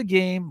Suns a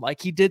game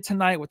like he did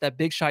tonight with that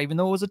big shot, even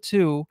though it was a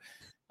 2.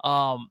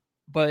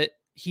 But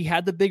he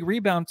had the big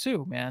rebound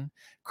too, man.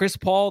 Chris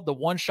Paul, the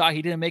one shot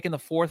he didn't make in the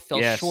 4th,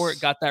 fell short,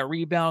 got that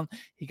rebound.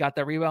 He got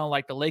that rebound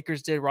like the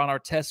Lakers did, Ron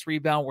Artest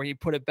rebound where he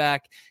put it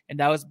back. And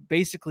that was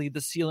basically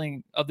the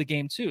ceiling of the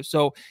game too.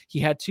 So he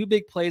had 2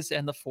 big plays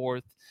in the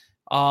 4th.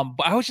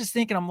 But I was just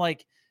thinking, I'm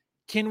like,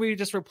 can we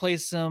just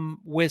replace him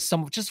with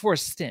some, just for a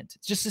stint,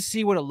 just to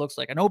see what it looks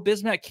like? I know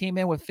Bismack came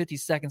in with 50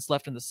 seconds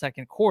left in the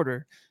second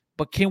quarter,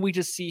 but can we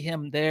just see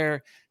him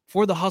there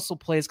for the hustle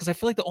plays? Because I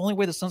feel like the only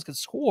way the Suns could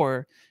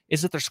score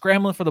is if they're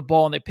scrambling for the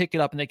ball and they pick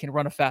it up and they can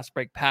run a fast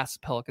break past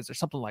the Pelicans or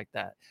something like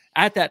that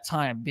at that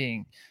time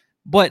being.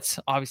 But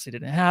obviously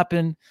didn't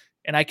happen.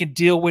 And I can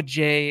deal with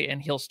Jay,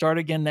 and he'll start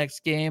again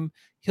next game.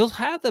 He'll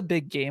have the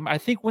big game. I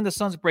think when the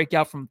Suns break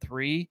out from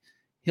 3,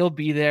 he'll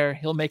be there.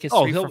 He'll make his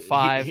 3 for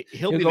 5.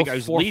 He'll be the guy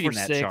who's leading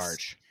that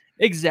charge.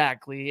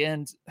 Exactly.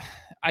 And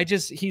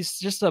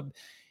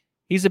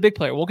he's a big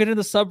player. We'll get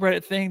into the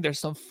subreddit thing. There's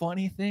some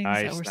funny things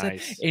that were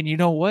said. And you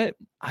know what?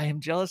 I am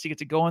jealous. You get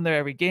to go in there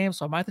every game,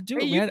 so I might have to do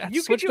it, man. I have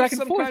to switch back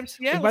and forth.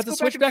 Yeah, I have to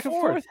switch back and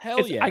forth.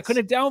 Hell yeah. I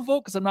couldn't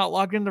downvote because I'm not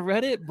logged into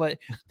Reddit, but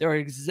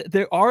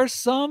there are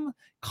some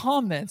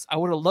comments I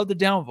would have loved to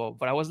downvote,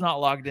 but I was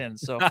not logged in,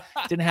 so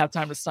didn't have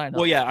time to sign up.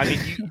 Well, yeah, I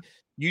mean,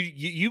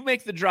 you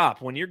make the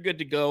drop when you're good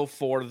to go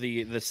for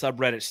the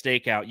subreddit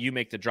stakeout. You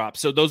make the drop.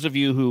 So those of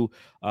you who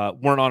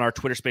weren't on our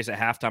Twitter space at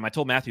halftime, I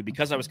told Matthew,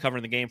 because I was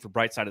covering the game for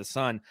Bright Side of the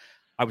Sun,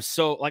 I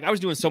was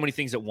doing so many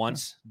things at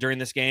once during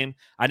this game.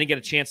 I didn't get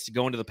a chance to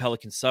go into the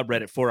Pelican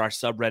subreddit for our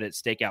subreddit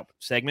stakeout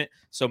segment.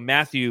 So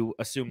Matthew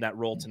assumed that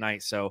role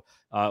tonight. So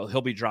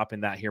he'll be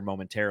dropping that here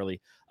momentarily.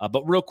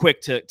 But real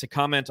quick to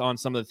comment on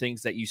some of the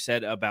things that you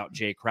said about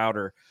Jay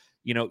Crowder,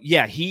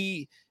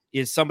 he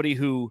is somebody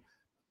who,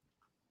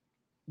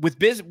 with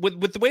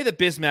the way that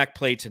Bismack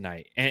played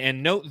tonight,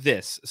 and note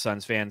this,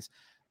 Suns fans,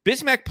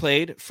 Bismack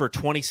played for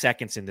 20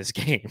 seconds in this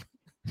game.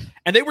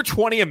 And they were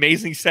 20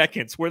 amazing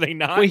seconds, were they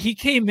not? Wait, he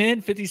came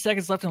in 50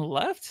 seconds left and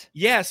left?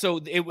 Yeah, so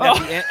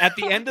at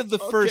the end of the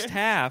first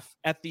half,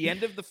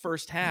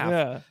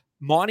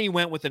 Monty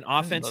went with an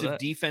offensive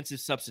defensive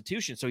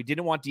substitution. So he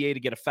didn't want DA to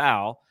get a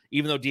foul,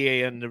 even though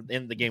DA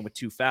ended the game with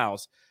 2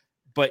 fouls.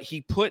 But he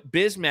put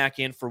Bismack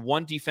in for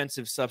 1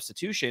 defensive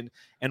substitution.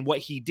 And what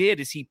he did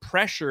is he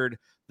pressured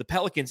the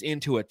Pelicans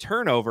into a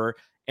turnover.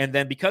 And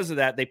then because of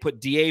that, they put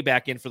DA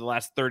back in for the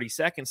last 30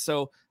 seconds.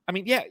 So, I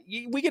mean, yeah,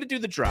 we get to do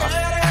the drop.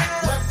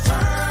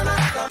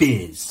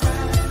 Biz.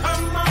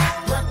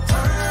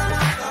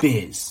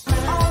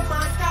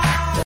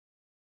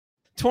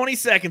 20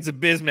 seconds of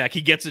Bismack,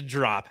 he gets a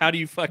drop. How do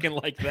you fucking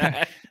like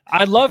that?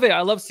 I love it.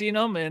 I love seeing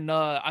him. And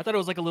I thought it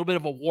was like a little bit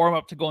of a warm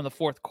up to go in the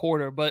 4th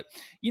quarter. But,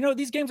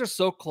 these games are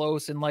so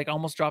close, and like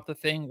almost dropped the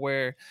thing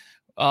where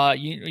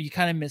you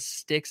kind of miss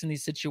sticks in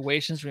these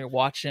situations when you're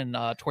watching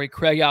Torrey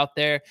Craig out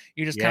there.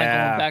 You're just kind of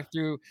going back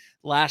through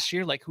last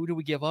year, like, who do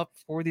we give up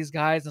for these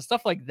guys and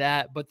stuff like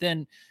that. But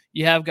then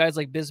you have guys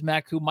like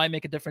Bismack who might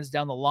make a difference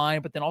down the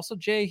line. But then also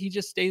Jay, he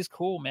just stays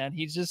cool, man.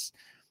 He's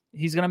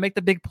going to make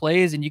the big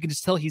plays, and you can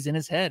just tell he's in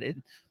his head.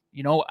 And,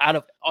 out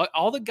of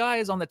all the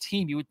guys on the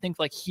team, you would think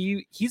like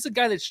he's a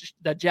guy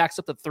that jacks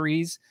up the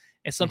threes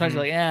And sometimes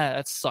you're like,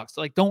 that sucks.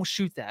 Like, don't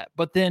shoot that.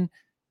 But then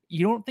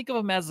you don't think of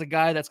him as the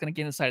guy that's going to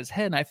get inside his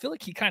head. And I feel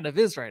like he kind of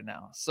is right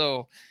now.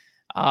 So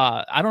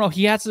I don't know.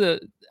 He has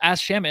to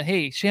ask Shamet,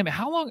 hey, Shamet,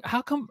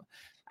 how come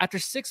after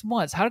 6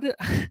 months, how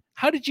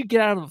did you get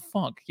out of the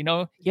funk? You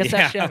know, he has to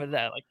ask Shamet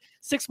that. Like,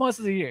 6 months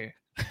is a year.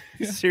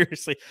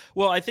 Seriously.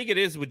 Well, I think it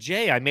is with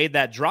Jay. I made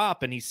that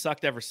drop and he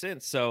sucked ever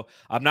since. So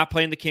I'm not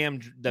playing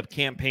the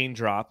campaign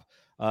drop.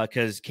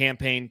 Because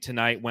campaign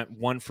tonight went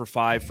 1 for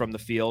 5 from the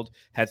field,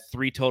 had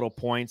 3 total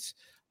points,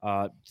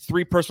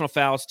 3 personal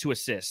fouls, 2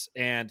 assists.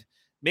 And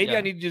maybe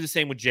I need to do the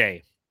same with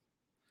Jay.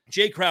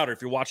 Jay Crowder,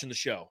 if you're watching the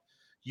show,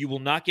 you will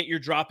not get your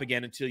drop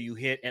again until you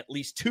hit at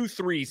least 2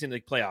 threes in the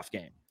playoff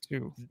game.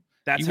 2.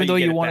 That's even though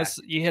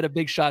you hit a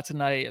big shot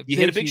tonight. You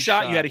hit a big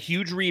shot. You had a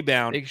huge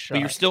rebound, but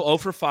you're still 0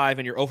 for 5,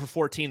 and you're 0 for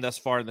 14 thus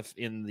far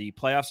in the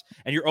playoffs,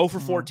 and you're 0 for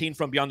 14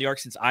 from beyond the arc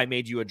since I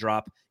made you a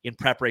drop in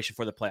preparation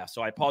for the playoffs.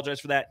 So I apologize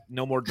for that.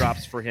 No more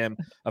drops for him.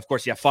 Of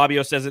course,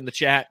 Fabio says it in the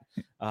chat,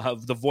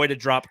 the voided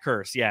drop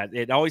curse. Yeah,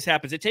 it always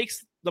happens. It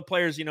takes the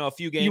players, a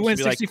few games. You win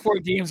to be 64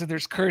 games and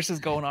there's curses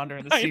going on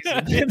during the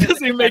season. It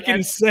doesn't even make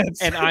any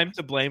sense. And I'm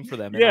to blame for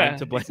them. I'm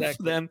to blame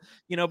for them.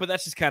 But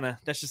that's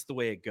just the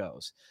way it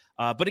goes.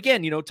 But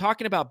again,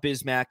 talking about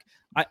Bismack,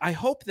 I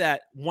hope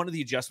that one of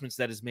the adjustments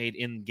that is made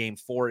in Game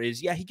 4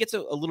 is, he gets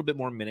a little bit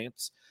more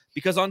minutes,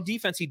 because on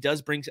defense he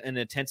does bring an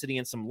intensity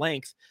and some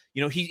length.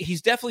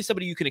 He's definitely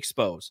somebody you can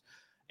expose.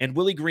 And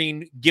Willie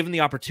Green, given the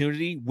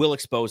opportunity, will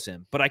expose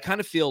him. But I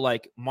kind of feel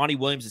like Monty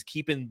Williams is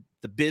keeping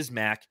the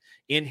Bismack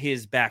in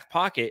his back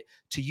pocket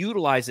to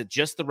utilize at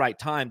just the right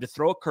time to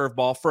throw a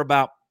curveball for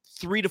about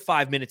 3 to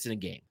 5 minutes in a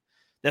game.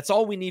 That's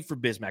all we need for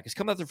Bismack, is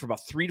come out there for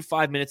about 3 to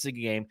 5 minutes in a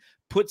game,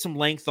 put some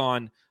length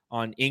on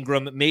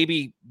Ingram,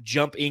 maybe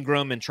jump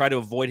Ingram and try to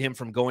avoid him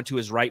from going to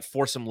his right,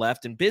 force him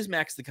left. And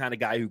Bismack's the kind of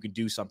guy who can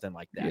do something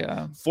like that.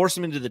 Yeah. Force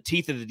him into the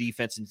teeth of the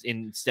defense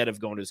instead of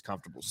going to his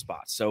comfortable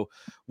spot. So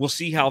we'll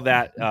see how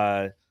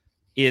that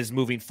is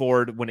moving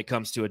forward when it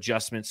comes to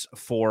adjustments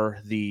for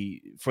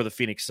the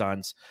Phoenix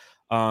Suns.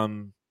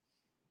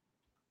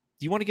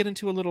 Do you want to get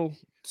into a little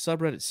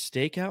subreddit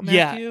stakeout,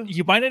 Matthew? Yeah,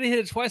 you might need to hit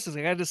it twice because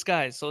I got a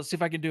disguise. So let's see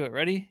if I can do it.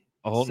 Ready?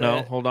 Oh,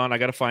 no. Hold on. I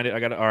got to find it.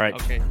 All right.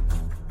 Okay.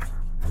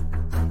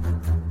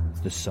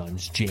 The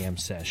Suns Jam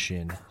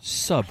Session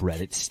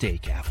subreddit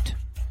stakeout.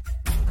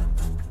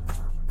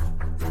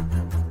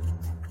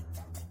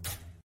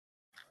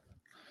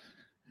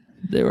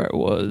 There I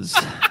was.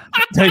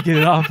 Taking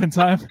it off in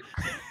time.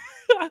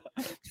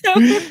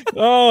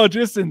 Oh,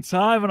 just in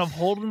time, and I'm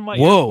holding my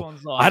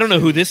earphones on. I don't know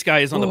who this guy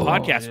is on the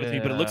podcast with me,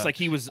 but it looks like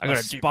he was a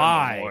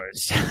spy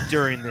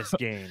during this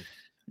game.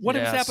 What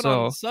has happened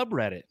on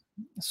subreddit?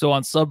 So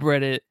on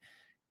subreddit,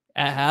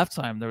 at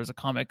halftime, there was a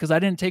comment, because I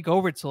didn't take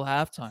over till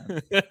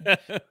halftime.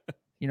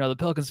 The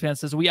Pelicans fan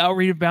says, we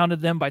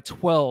out-rebounded them by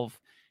 12,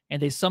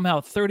 and they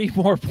somehow 30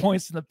 more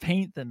points in the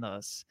paint than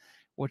us,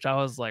 which I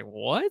was like,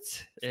 what?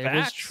 It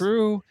was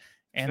true.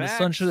 And the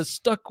Suns should have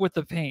stuck with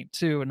the paint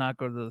too, and not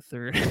go to the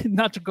third,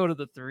 not to go to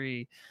the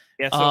 3.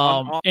 Yeah.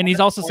 So and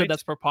he's also said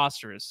that's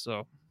preposterous.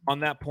 So on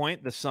that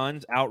point, the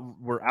Suns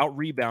were out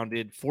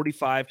rebounded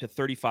 45 to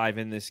 35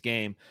 in this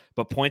game,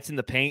 but points in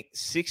the paint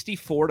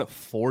 64 to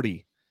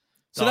 40.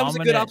 So that was a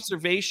good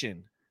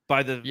observation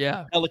by the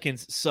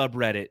Pelicans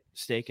subreddit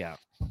stakeout.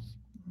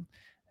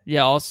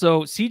 Yeah.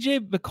 Also,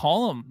 CJ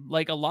McCollum,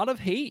 like a lot of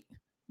hate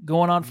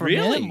going on for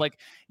him. Like,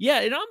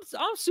 and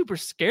I'm super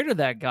scared of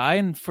that guy,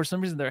 and for some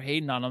reason they're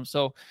hating on him.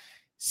 So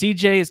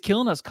CJ is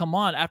killing us. Come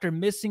on, after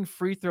missing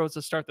free throws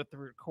to start the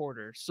third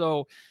quarter.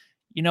 So,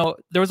 there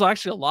was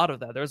actually a lot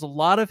of that. There was a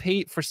lot of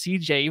hate for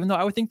CJ, even though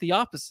I would think the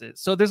opposite.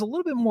 So there's a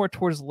little bit more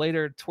towards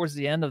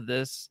the end of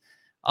this.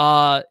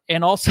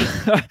 And also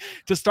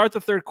to start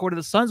the third quarter,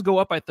 the Suns go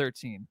up by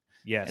 13.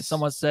 Yes. And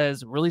someone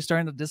says, really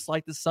starting to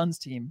dislike the Suns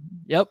team.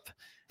 Yep.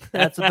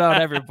 That's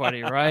about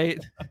everybody, right?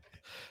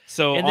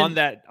 So on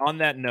that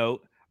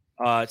note,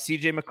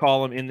 CJ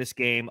McCollum in this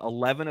game,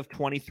 11 of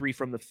 23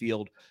 from the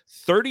field,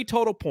 30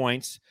 total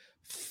points,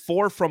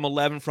 4 from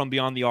 11 from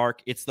beyond the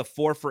arc. It's the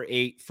 4 for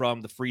 8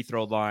 from the free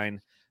throw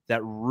line that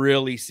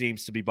really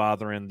seems to be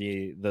bothering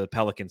the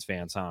Pelicans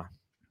fans, huh?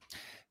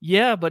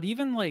 Yeah, but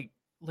even like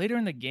later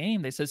in the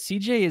game, they said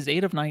CJ is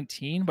 8 of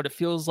 19, but it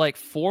feels like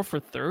 4 for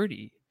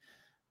 30.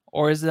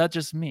 Or is that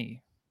just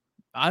me?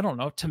 I don't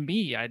know. To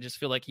me, I just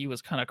feel like he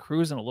was kind of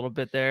cruising a little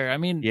bit there. I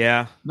mean,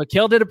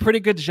 Mikal did a pretty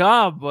good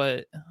job,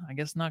 but I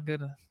guess not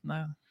good.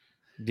 Not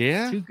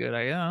too good.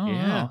 I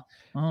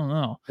don't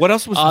know. What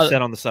else was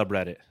said on the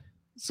subreddit?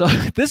 So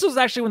this was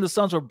actually when the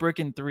Suns were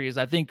bricking threes.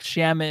 I think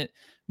Shamet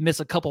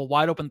missed a couple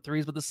wide open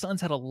threes, but the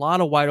Suns had a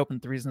lot of wide open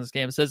threes in this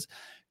game. It says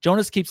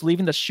Jonas keeps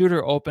leaving the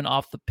shooter open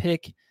off the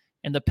pick,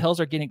 and the Pels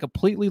are getting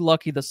completely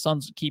lucky. The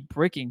Suns keep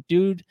bricking.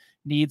 Dude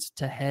needs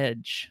to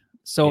hedge.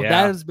 So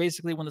that is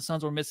basically when the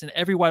Suns were missing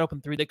every wide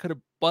open 3. They could have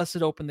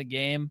busted open the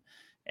game,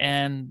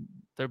 and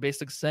they're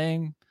basically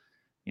saying,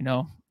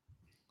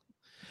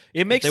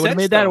 it makes sense. They would have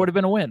made that; it would have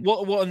been a win.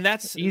 Well, and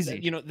that's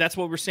easy. That's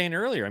what we were saying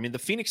earlier. I mean, the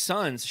Phoenix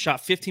Suns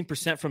shot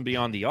 15% from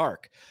beyond the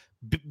arc,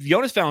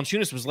 Jonas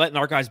Valanciunas was letting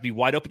our guys be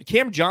wide open.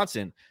 Cam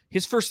Johnson,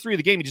 his first 3 of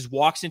the game, he just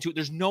walks into it.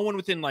 There's no one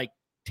within like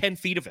 10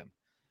 feet of him.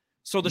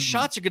 So the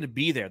shots are going to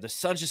be there. The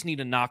Suns just need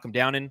to knock them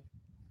down. And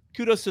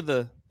kudos to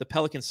the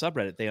Pelican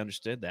subreddit. They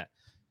understood that.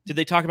 Did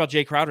they talk about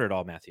Jay Crowder at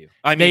all, Matthew?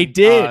 They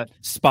did.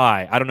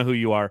 Spy. I don't know who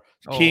you are.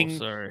 King,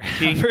 sorry.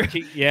 King,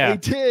 yeah. They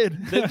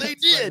did. They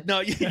did. No,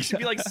 you should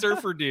be like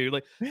Surfer Dude.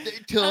 Like, they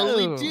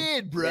totally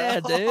did, bro. Yeah,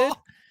 dude.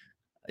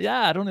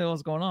 Yeah, I don't know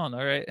what's going on.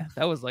 All right.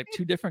 That was like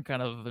 2 different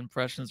kind of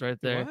impressions right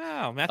there.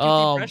 Wow,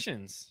 Matthew's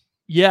impressions.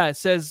 Yeah, it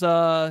says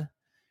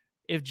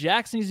if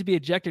Jackson needs to be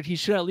ejected, he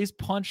should at least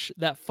punch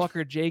that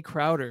fucker Jay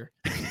Crowder.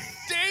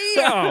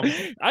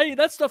 Damn.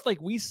 That's stuff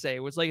like we say. It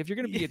was like, if you're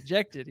going to be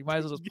ejected, you might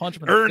as well just punch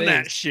him in Earn the face.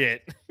 that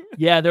shit.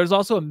 Yeah, there's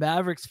also a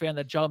Mavericks fan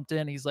that jumped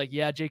in. He's like,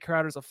 yeah, Jay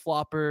Crowder's a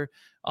flopper.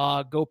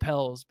 Go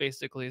Pels,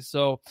 basically.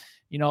 So,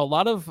 a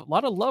lot of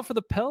love for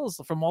the Pels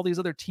from all these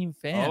other team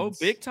fans. Oh,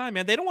 big time,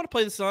 man. They don't want to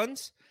play the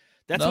Suns.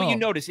 That's what you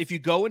notice. If you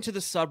go into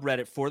the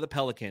subreddit for the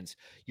Pelicans,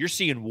 you're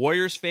seeing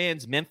Warriors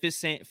fans,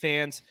 Memphis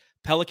fans,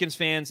 Pelicans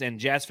fans, and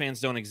Jazz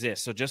fans don't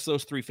exist. So just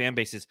those 3 fan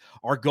bases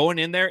are going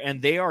in there,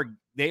 and they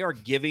are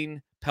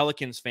giving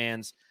Pelicans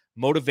fans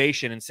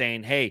motivation and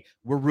saying, hey,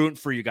 we're rooting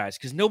for you guys,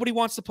 because nobody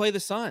wants to play the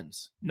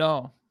Suns.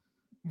 No.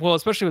 Well,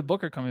 especially with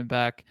Booker coming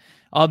back.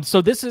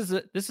 So this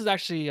is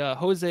actually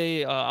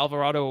Jose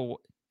Alvarado,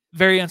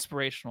 very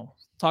inspirational.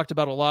 Talked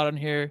about a lot on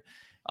here.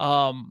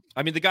 I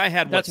mean, the guy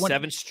had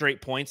 7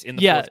 straight points in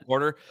the fourth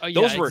quarter.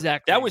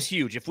 Exactly. That was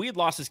huge. If we had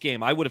lost this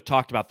game, I would have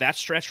talked about that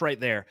stretch right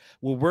there,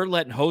 where we're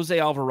letting Jose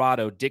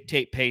Alvarado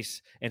dictate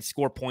pace and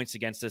score points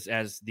against us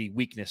as the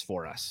weakness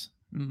for us.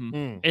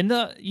 Mm-hmm.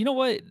 And you know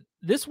what?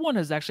 This one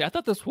is actually, I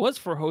thought this was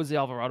for Jose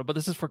Alvarado, but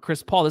this is for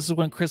Chris Paul. This is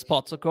when Chris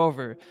Paul took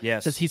over.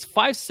 Yes. Says he's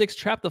 5'6",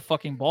 trap the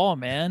fucking ball,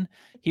 man.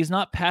 He's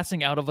not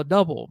passing out of a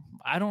double.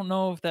 I don't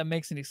know if that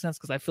makes any sense,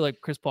 because I feel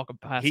like Chris Paul can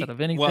pass out of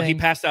anything. Well, he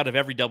passed out of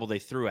every double they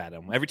threw at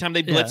him. Every time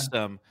they blitzed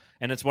him,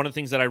 and it's one of the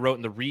things that I wrote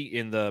in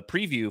the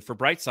preview for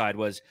Brightside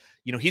was,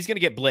 he's going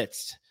to get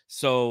blitzed.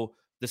 So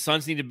the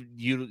Suns need to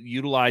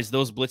utilize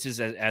those blitzes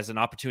as an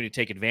opportunity to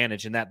take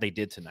advantage, and that they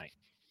did tonight.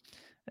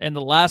 And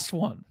the last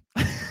one.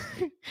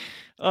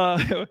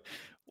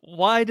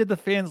 Why did the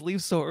fans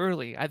leave so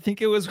early? I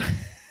think it was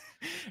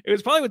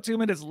probably with 2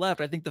 minutes left.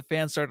 I think the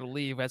fans started to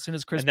leave as soon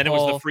as Chris Paul. And then it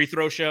was the free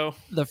throw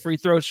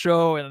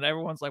show. And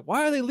everyone's like,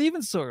 why are they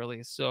leaving so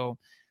early? So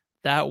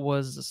that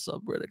was the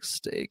subreddit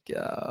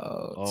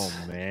stakeout. Oh,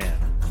 man.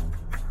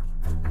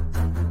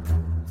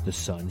 The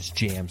Suns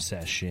Jam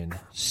Session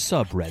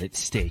subreddit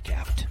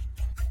stakeout.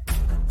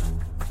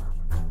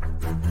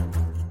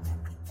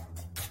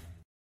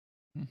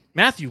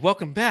 Matthew,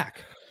 welcome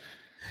back.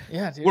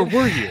 Yeah, dude. Where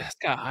were you?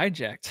 Got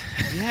hijacked.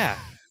 Yeah.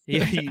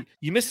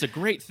 You missed a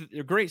great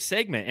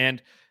segment.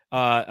 And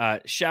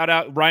shout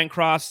out Ryan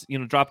Cross,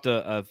 dropped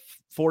a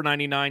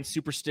 $4.99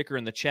 super sticker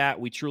in the chat.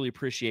 We truly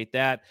appreciate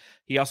that.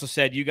 He also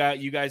said, you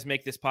guys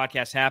make this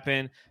podcast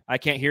happen. I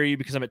can't hear you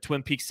because I'm at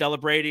Twin Peaks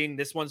celebrating.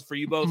 This one's for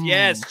you both.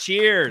 Yes.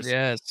 Cheers.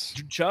 Yes.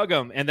 Chug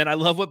them. And then I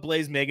love what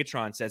Blaze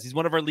Megatron says. He's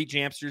one of our elite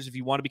jamsters. If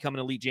you want to become an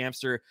elite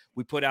jamster,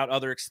 we put out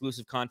other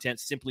exclusive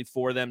content simply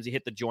for them. You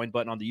hit the join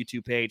button on the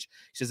YouTube page.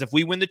 He says, if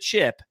we win the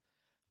chip,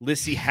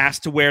 Lissy has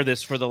to wear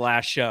this for the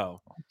last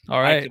show.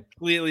 All right. I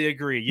completely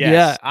agree. Yes.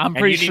 Yeah, I'm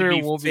pretty sure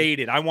we'll be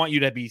faded. I want you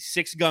to be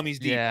 6 gummies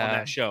deep on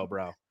that show,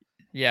 bro.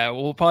 Yeah,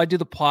 we'll probably do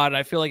the pod.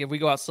 I feel like if we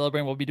go out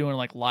celebrating, we'll be doing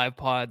like live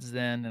pods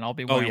then, and I'll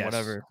be wearing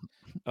whatever.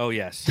 Oh,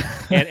 yes.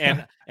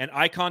 and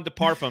Icon de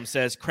Parfum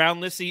says, Crown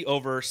Lissy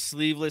over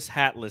sleeveless,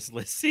 hatless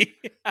Lissy.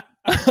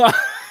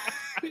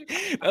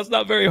 That's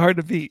not very hard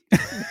to beat.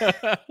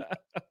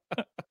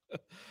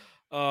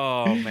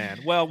 Oh, man.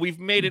 Well, we've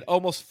made it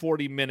almost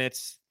 40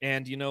 minutes,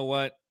 and you know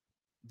what?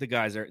 The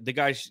guys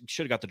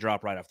should have got the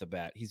drop right off the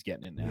bat. He's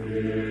getting it now.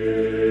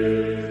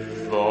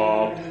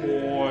 The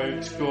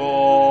point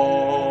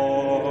guard.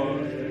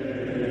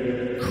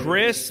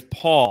 Chris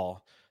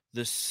Paul,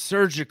 the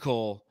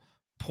surgical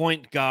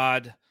point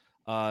guard,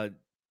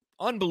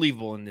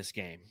 unbelievable in this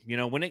game.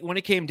 When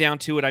it came down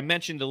to it, I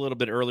mentioned a little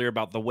bit earlier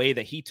about the way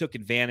that he took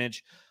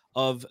advantage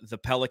of the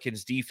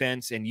Pelicans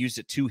defense and used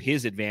it to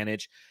his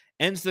advantage.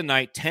 Ends the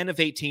night 10 of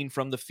 18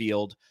 from the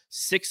field,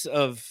 7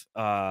 of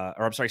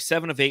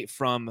 8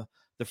 from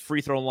the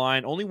free throw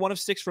line, only 1 of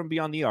 6 from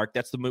beyond the arc.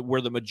 That's where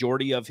the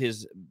majority of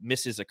his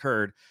misses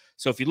occurred.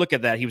 So if you look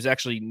at that, he was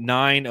actually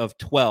 9 of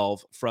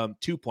 12 from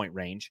 2-point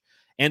range.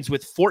 Ends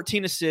with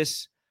 14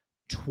 assists,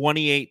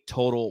 28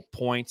 total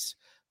points.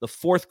 The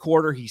fourth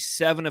quarter, he's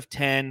 7 of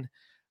 10,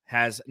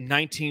 has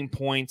 19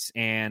 points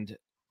and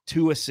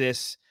 2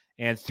 assists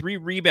and 3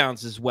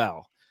 rebounds as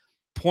well.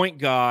 Point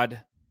guard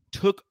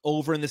took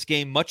over in this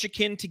game, much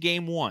akin to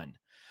game 1.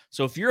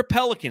 So if you're a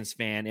Pelicans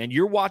fan and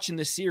you're watching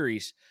this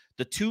series,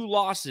 the 2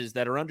 losses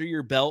that are under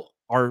your belt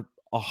are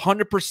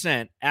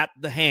 100% at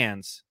the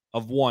hands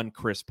of one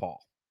Chris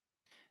Paul.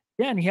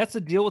 Yeah, and he has to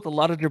deal with a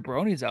lot of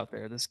jabronis out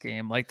there this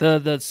game. Like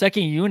the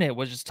second unit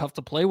was just tough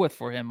to play with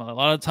for him. A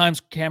lot of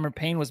times Cameron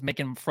Payne was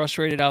making him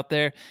frustrated out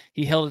there.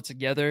 He held it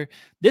together.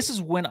 This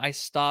is when I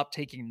stopped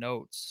taking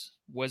notes,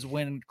 was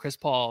when Chris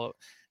Paul,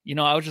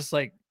 I was just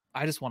like,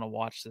 I just want to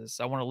watch this.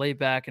 I want to lay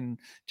back and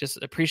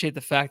just appreciate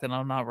the fact that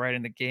I'm not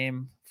writing the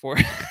game for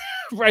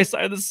Right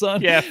Side of the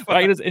Sun. Yeah. But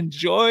I can just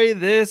enjoy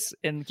this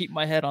and keep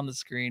my head on the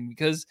screen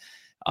because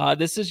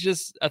this is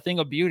just a thing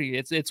of beauty.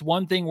 It's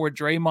one thing where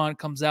Draymond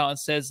comes out and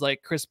says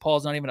like Chris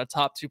Paul's not even a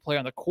top 2 player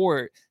on the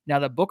court now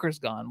that Booker's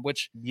gone,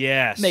 which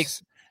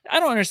makes I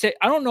don't understand.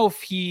 I don't know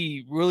if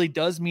he really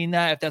does mean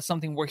that, if that's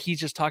something where he's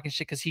just talking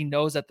shit because he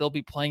knows that they'll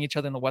be playing each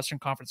other in the Western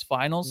Conference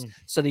Finals.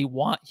 So he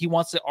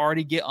wants to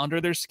already get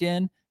under their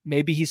skin.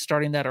 Maybe he's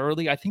starting that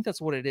early. I think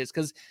that's what it is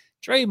because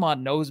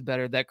Draymond knows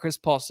better that Chris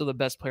Paul's still the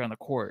best player on the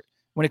court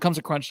when it comes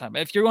to crunch time.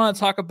 If you want to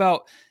talk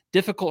about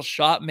difficult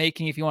shot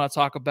making, if you want to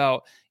talk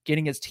about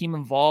getting his team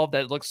involved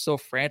that looks so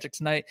frantic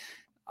tonight,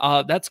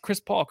 that's Chris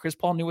Paul. Chris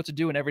Paul knew what to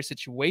do in every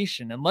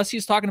situation. Unless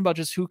he's talking about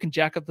just who can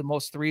jack up the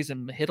most threes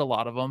and hit a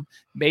lot of them.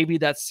 Maybe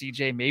that's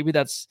CJ. Maybe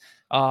that's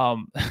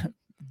Ben.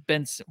 What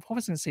was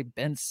I going to say?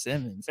 Ben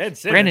Simmons.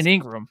 Brandon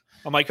Ingram.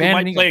 I'm like, who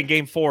might play in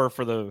Game 4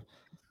 for the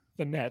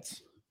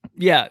Nets?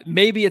 Yeah,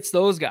 maybe it's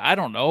those guys. I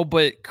don't know.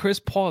 But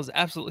Chris Paul is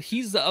absolutely,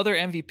 he's the other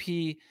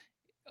MVP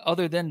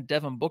other than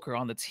Devin Booker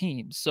on the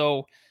team.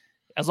 So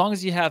as long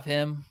as you have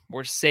him,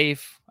 we're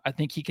safe. I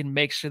think he can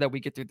make sure that we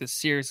get through this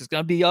series. It's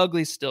going to be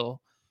ugly still.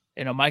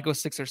 Might go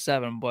 6 or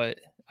 7, but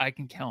I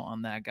can count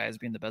on that guy as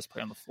being the best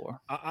player on the floor.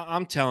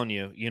 I'm telling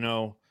you,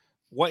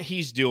 what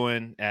he's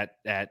doing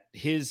at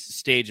his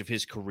stage of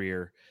his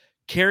career,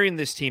 carrying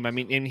this team. I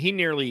mean, and he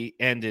nearly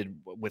ended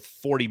with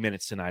 40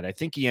 minutes tonight. I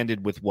think he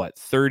ended with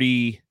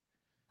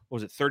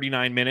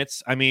 39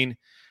 minutes? I mean,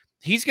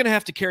 he's going to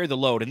have to carry the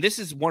load. And this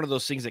is one of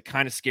those things that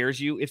kind of scares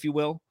you, if you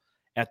will,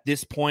 at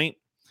this point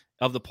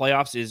of the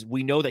playoffs, is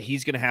we know that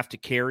he's going to have to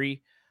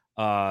carry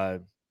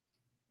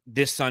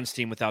this Suns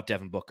team without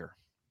Devin Booker,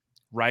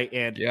 right?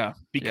 And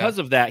because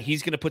of that,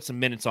 he's going to put some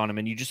minutes on him,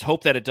 and you just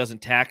hope that it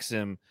doesn't tax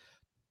him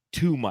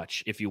too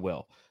much, if you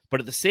will. But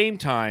at the same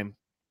time,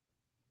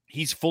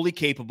 he's fully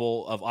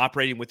capable of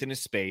operating within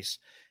his space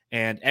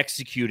and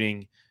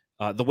executing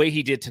the way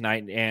he did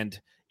tonight. And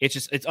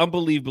it's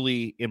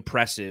unbelievably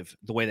impressive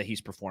the way that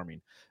he's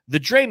performing. The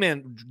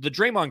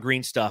Draymond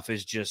Green stuff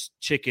is just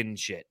chicken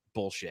shit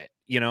bullshit.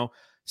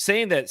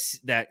 Saying that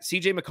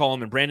CJ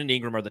McCollum and Brandon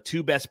Ingram are the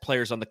 2 best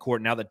players on the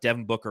court now that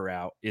Devin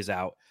Booker is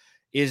out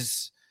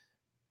is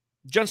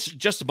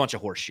just a bunch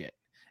of horse shit.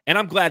 And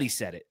I'm glad he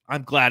said it.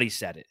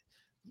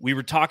 We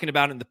were talking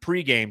about it in the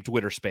pregame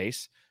Twitter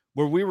space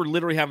where we were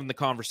literally having the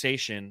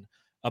conversation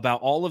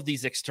about all of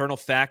these external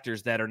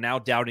factors that are now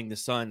doubting the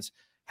Suns,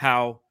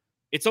 how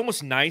it's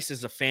almost nice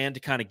as a fan to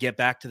kind of get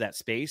back to that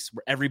space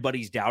where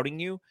everybody's doubting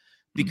you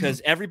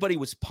because everybody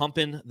was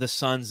pumping the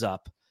Suns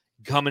up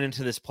coming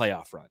into this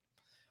playoff run.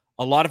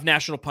 A lot of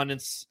national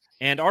pundits,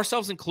 and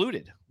ourselves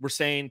included, were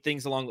saying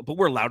things but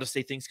we're allowed to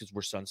say things because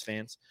we're Suns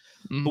fans.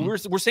 But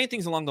we're saying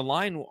things along the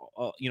line,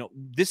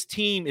 this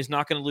team is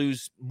not going to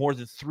lose more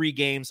than 3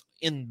 games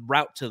en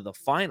route to the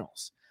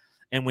finals.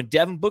 And when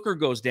Devin Booker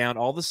goes down,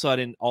 all of a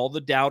sudden, all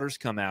the doubters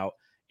come out.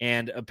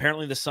 And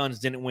apparently the Suns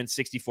didn't win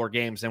 64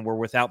 games and were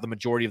without the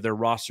majority of their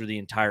roster the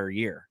entire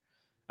year.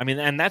 I mean,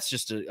 and that's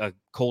just a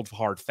cold,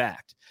 hard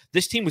fact.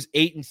 This team was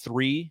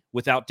 8-3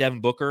 without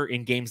Devin Booker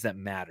in games that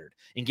mattered,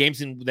 in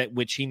games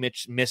which he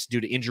missed due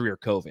to injury or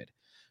COVID,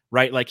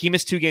 right? Like he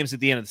missed 2 games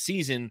at the end of the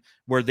season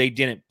where they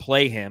didn't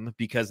play him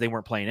because they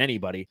weren't playing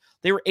anybody.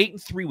 They were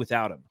 8-3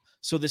 without him.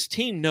 So this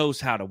team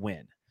knows how to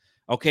win.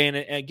 Okay. And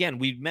again,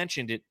 we've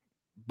mentioned it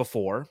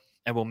before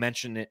and we'll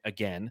mention it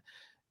again.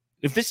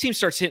 If this team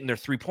starts hitting their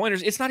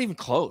 3-pointers, it's not even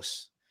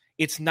close.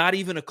 It's not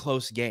even a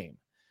close game,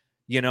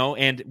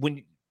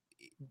 and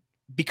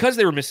because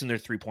they were missing their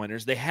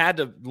 3-pointers, they had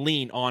to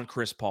lean on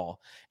Chris Paul.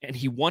 And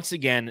he once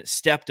again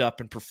stepped up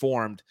and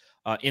performed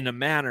in a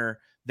manner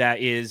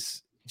that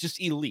is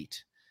just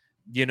elite,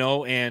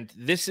 and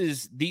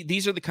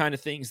these are the kind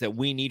of things that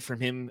we need from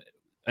him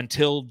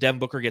until Devin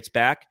Booker gets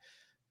back.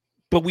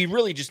 But we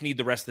really just need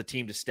the rest of the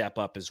team to step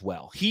up as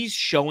well. He's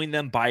showing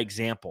them by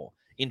example.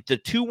 In the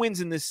 2 wins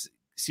in this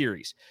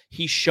series,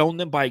 he's shown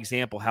them by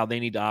example how they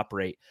need to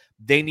operate.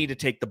 They need to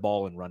take the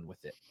ball and run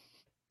with it.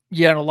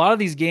 Yeah, and a lot of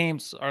these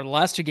games are the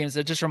last 2 games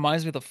that just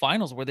reminds me of the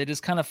finals where they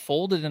just kind of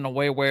folded in a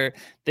way where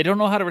they don't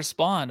know how to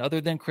respond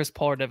other than Chris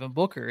Paul or Devin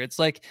Booker. It's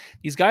like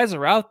these guys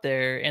are out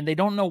there and they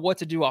don't know what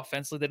to do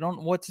offensively. They don't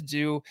know what to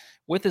do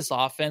with this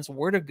offense,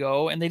 where to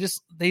go, and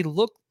they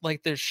look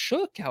like they're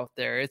shook out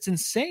there. It's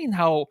insane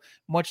how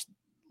much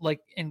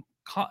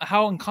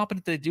how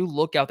incompetent they do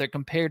look out there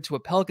compared to a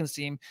Pelicans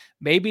team.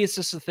 Maybe it's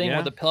just a thing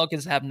where the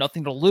Pelicans have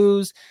nothing to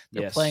lose.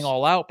 They're playing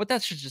all out, but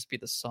that should just be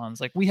the Suns.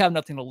 Like we have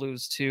nothing to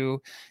lose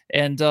too.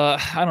 And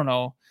I don't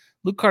know.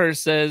 Luke Carter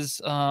says,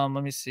 let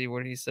me see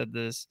where he said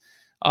this.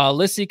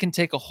 Lissy can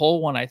take a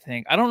whole one, I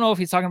think. I don't know if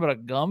he's talking about a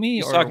gummy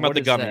He's or talking about what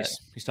the is gummies.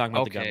 that? He's talking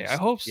about the Okay, gummies. I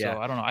hope so. Yeah.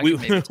 I don't know. I can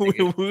maybe take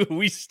it.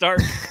 We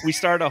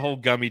start a whole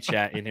gummy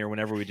chat in here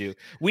whenever we do.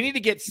 We need to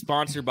get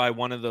sponsored by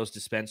one of those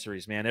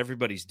dispensaries, man.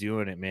 Everybody's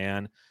doing it,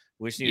 man.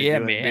 We just need to do it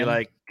and be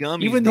like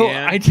gummies. Even though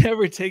man. I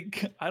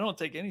don't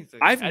take anything.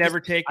 I've never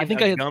taken. I think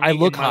a gummy I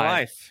look in my high.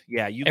 life.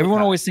 Yeah, you.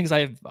 Everyone look always thinks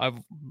I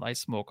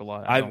smoke a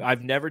lot.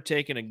 I've never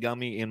taken a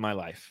gummy in my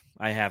life.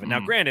 I haven't. Now,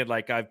 granted,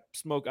 like I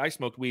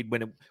smoked weed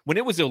when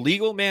it was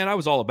illegal, man. I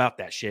was all about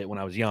that shit when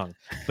I was young.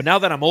 But now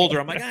that I'm older,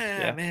 I'm like,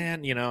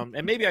 man, you know,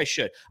 and maybe I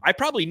should. I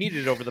probably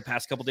needed it over the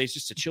past couple days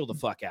just to chill the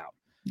fuck out.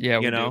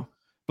 Yeah, you know.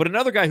 But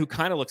another guy who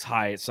kind of looks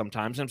high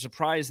sometimes, I'm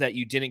surprised that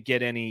you didn't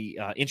get any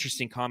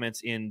interesting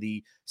comments in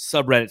the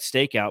subreddit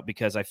stakeout,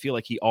 because I feel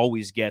like he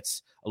always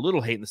gets a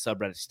little hate in the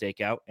subreddit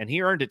stakeout, and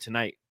he earned it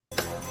tonight.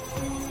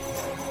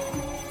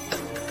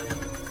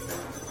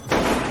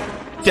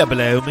 Double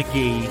O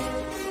McGee.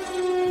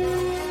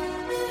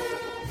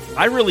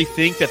 I really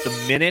think that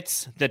the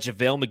minutes that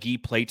JaVale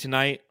McGee played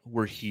tonight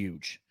were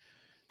huge.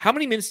 How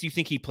many minutes do you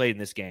think he played in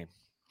this game?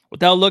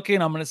 Without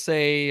looking, I'm going to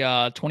say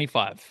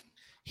 25.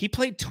 He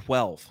played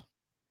 12.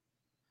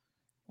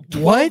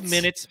 12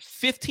 minutes,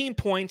 15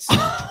 points,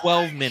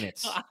 12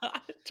 minutes.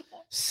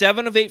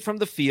 7 of 8 from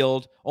the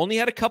field. Only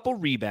had a couple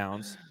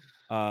rebounds.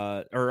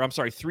 3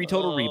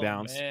 total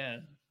rebounds.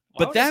 Man.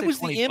 But that was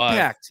 25? The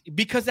impact,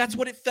 because that's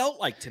what it felt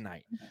like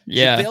tonight.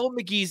 Yeah. JaVale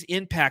McGee's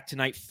impact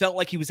tonight felt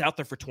like he was out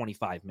there for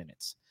 25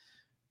 minutes.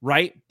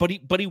 Right? But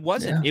he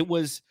wasn't. Yeah. It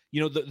was,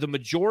 you know, the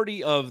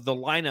majority of the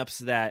lineups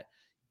that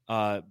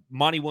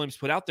Monty Williams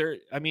put out there,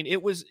 I mean,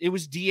 it was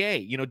DA.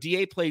 You know,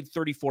 DA played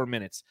 34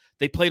 minutes.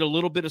 They played a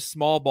little bit of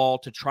small ball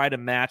to try to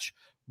match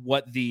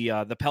what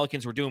the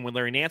Pelicans were doing when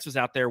Larry Nance was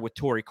out there with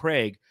Torrey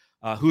Craig,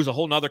 who's a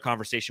whole nother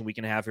conversation we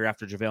can have here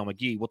after JaVale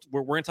McGee.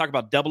 We're going to talk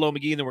about double O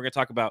McGee, and then we're going to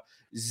talk about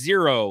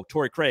 0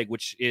 Torrey Craig,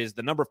 which is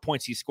the number of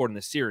points he scored in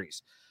this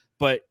series.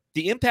 But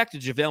the impact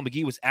of JaVale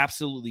McGee was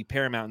absolutely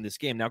paramount in this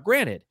game. Now,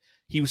 granted,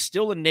 he was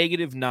still a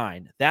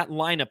 -9. That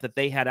lineup that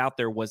they had out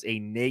there was a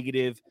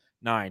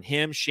 -9.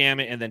 Him,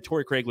 Shamet, and then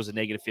Torrey Craig was a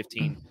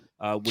 -15,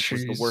 which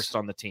was the worst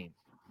on the team.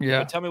 Yeah.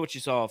 But tell me what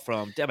you saw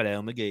from Double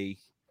O McGee.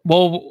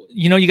 Well,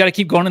 you know, you got to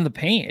keep going in the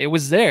paint. It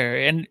was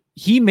there, and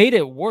he made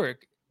it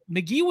work.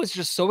 McGee was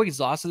just so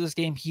exhausted this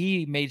game.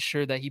 He made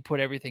sure that he put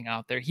everything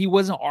out there. He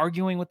wasn't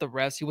arguing with the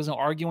refs. He wasn't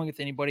arguing with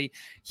anybody.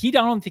 I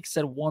don't think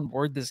said one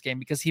word this game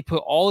because he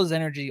put all his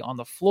energy on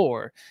the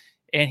floor.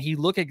 And he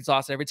looked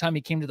exhausted every time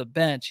he came to the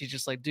bench. He's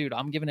just like, dude,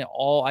 I'm giving it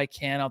all I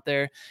can out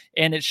there.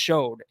 And it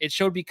showed. It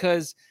showed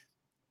because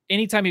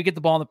anytime you get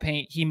the ball in the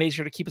paint, he made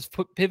sure to keep his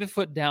pivot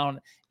foot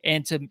down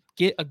and to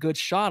get a good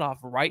shot off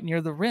right near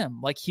the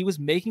rim. Like he was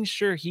making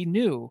sure he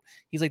knew.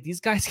 He's like,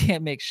 these guys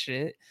can't make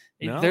shit.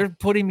 No. They're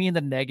putting me in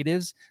the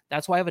negatives.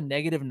 That's why I have a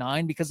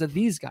 -9 because of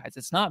these guys.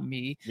 It's not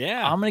me.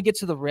 Yeah. I'm going to get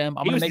to the rim.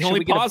 I'm going to make sure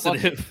we get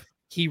positive. A bucket.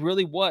 He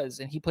really was,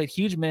 and he played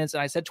huge minutes,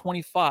 and I said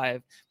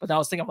 25, but then I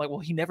was thinking, I'm like, well,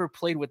 he never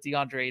played with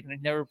DeAndre, and he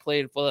never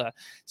played, blah.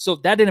 So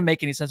that didn't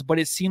make any sense, but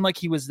it seemed like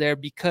he was there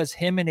because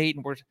him and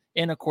Ayton were,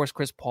 and of course,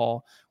 Chris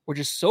Paul, were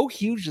just so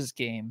huge this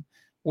game,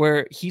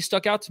 where he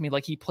stuck out to me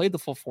like he played the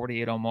full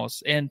 48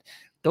 almost, and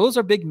those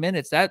are big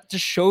minutes. That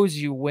just shows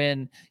you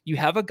when you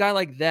have a guy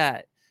like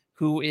that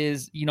who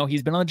is, you know,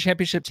 he's been on the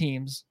championship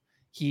teams,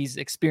 he's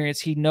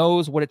experienced. He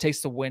knows what it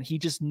takes to win. He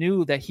just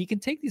knew that he can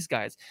take these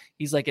guys.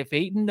 He's like, if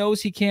Ayton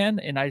knows he can,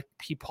 and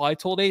he probably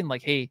told Ayton,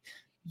 like, hey,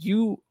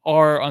 you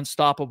are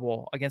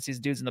unstoppable against these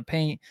dudes in the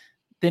paint,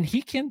 then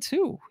he can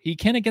too. He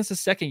can against the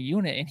second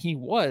unit, and he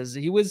was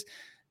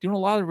doing a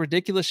lot of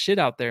ridiculous shit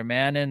out there,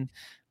 man. And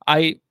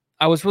I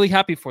was really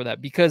happy for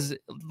that because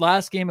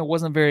last game it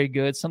wasn't very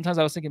good. Sometimes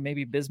I was thinking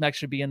maybe Bismack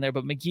should be in there,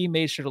 but McGee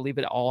made sure to leave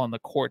it all on the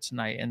court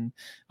tonight, and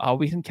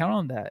we can count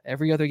on that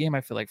every other game,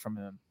 I feel like, from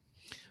him.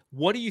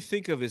 What do you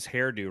think of his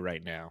hairdo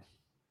right now?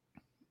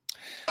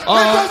 It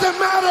doesn't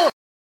matter.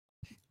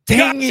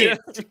 Dang it.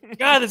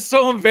 God, it's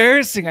so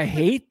embarrassing. I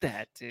hate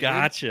that, dude.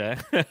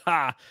 Gotcha.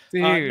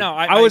 Dude, no,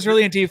 I was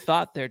really in deep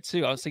thought there,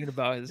 too. I was thinking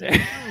about his hair.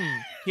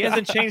 He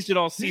hasn't changed it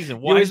all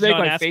season. Why is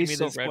my face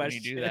so red when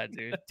you do that,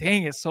 dude?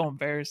 Dang, it's so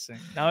embarrassing.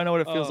 Now I know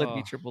what it feels like to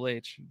be Triple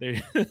H.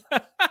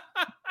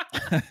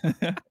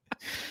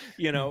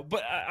 You know,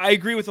 but I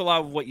agree with a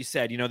lot of what you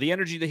said. You know, the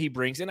energy that he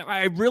brings, and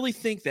I really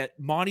think that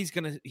Monty's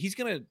gonna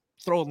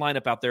throw a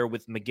lineup out there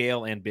with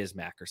Miguel and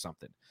Bismack or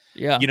something.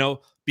 Yeah, you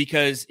know,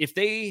 because if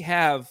they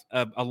have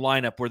a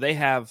lineup where they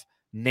have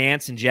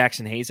Nance and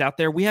Jackson Hayes out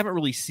there, we haven't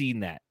really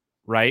seen that,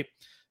 right?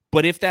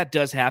 But if that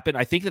does happen,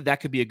 I think that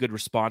could be a good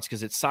response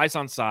because it's size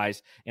on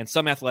size and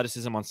some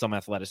athleticism on some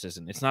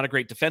athleticism. It's not a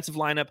great defensive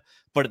lineup,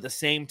 but at the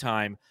same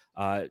time,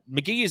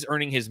 McGee is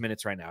earning his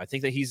minutes right now. I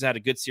think that he's had a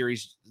good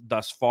series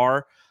thus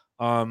far.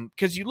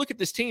 Because you look at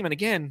this team, and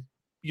again,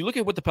 you look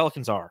at what the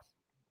Pelicans are.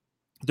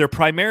 They're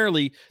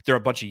a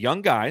bunch of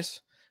young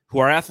guys who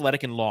are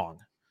athletic and long,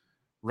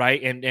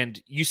 right?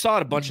 And you saw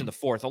it a bunch in the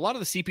fourth. A lot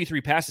of the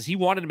CP3 passes, he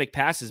wanted to make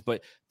passes,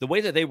 but the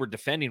way that they were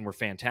defending were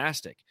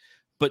fantastic.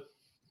 But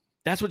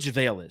that's what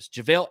JaVale is.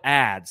 JaVale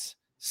adds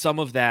some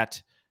of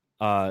that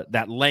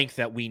that length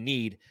that we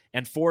need.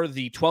 And for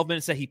the 12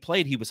 minutes that he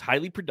played, he was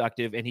highly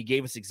productive and he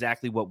gave us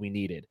exactly what we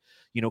needed.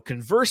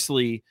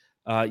 Conversely,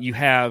 you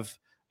have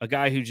a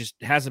guy who just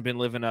hasn't been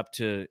living up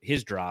to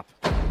his drop.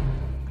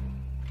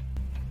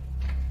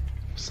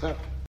 What's up?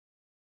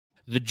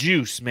 The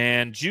Juice,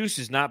 man. Juice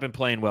has not been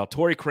playing well.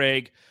 Torrey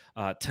Craig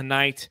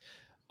tonight,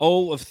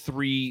 0 of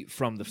 3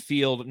 from the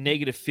field,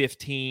 negative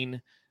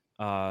 15.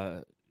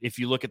 If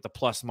you look at the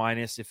plus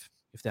minus, if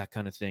that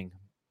kind of thing,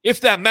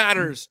 if that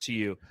matters to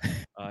you,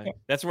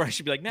 that's where I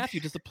should be like, Matthew,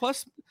 does the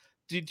plus?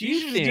 Do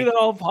you think do that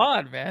all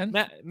pod, man?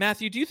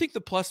 Matthew, do you think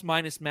the plus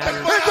minus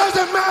matters? It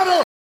doesn't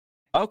matter.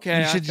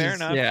 Okay, fair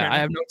enough. Yeah, fair I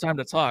have enough. no time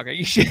to talk.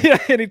 You should,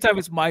 anytime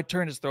it's my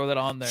turn, just throw that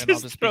on there, and I'll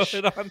just throw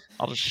it on.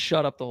 I'll just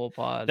shut up the whole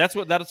pod. That's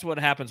what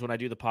happens when I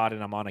do the pod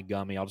and I'm on a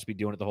gummy. I'll just be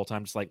doing it the whole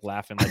time, just like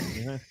laughing,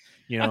 like,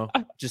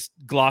 just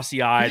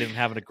glossy eyed and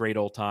having a great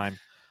old time.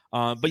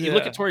 But you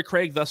look at Torrey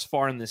Craig thus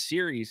far in this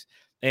series,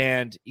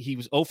 and he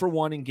was 0 for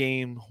 1 in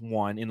game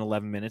 1 in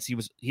 11 minutes.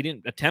 He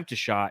didn't attempt a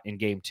shot in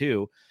game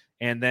 2,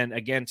 and then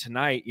again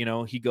tonight,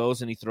 he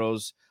goes and he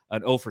throws an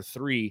 0 for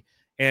 3.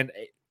 And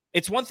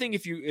it's one thing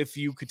if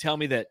you could tell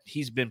me that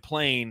he's been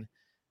playing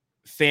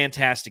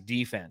fantastic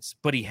defense,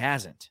 but he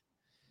hasn't.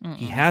 Mm-mm.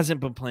 He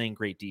hasn't been playing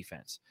great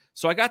defense.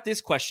 So I got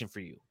this question for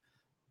you.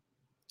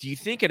 Do you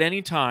think at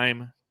any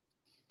time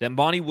that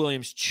Monty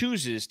Williams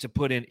chooses to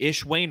put in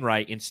Ish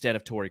Wainwright instead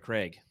of Torrey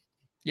Craig?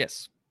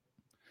 Yes.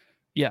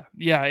 Yeah.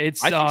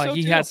 It's I think so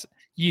he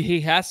too.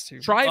 he has to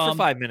Try it for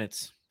 5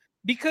 minutes.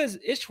 because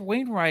Ish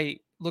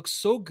Wainwright looks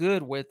so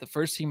good with the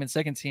first team and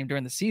second team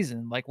during the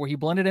season, like where he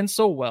blended in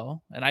so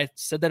well. And I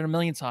said that a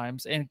million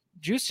times, and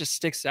Juice just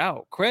sticks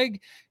out.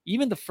 Craig,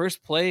 even the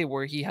first play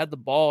where he had the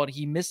ball and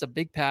he missed a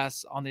big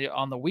pass on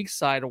the weak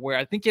side, where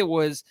I think it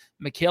was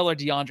Mikal or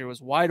DeAndre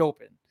was wide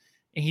open.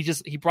 And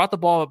he brought the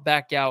ball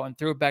back out and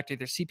threw it back to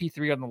either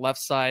CP3 on the left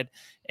side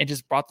and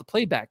just brought the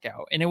play back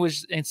out. And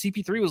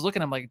CP3 was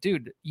looking at him like,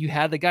 dude, you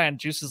had the guy, and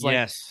Juice is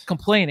like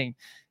complaining.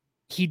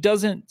 He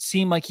doesn't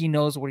seem like he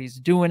knows what he's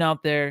doing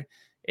out there.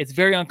 It's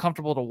very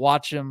uncomfortable to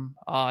watch him.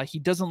 He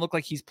doesn't look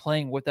like he's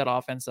playing with that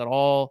offense at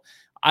all.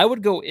 I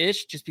would go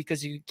Ish just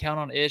because you can count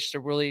on Ish to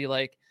really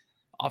like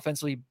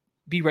offensively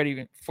be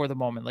ready for the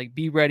moment, like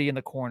be ready in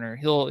the corner.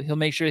 He'll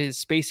make sure his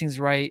spacing's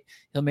right.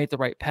 He'll make the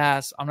right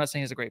pass. I'm not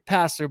saying he's a great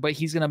passer, but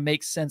he's going to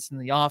make sense in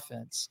the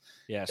offense.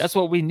 Yes. That's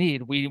what we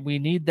need. We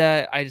need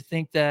that. I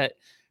think that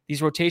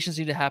these rotations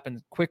need to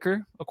happen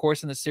quicker. Of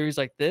course, in a series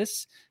like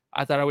this,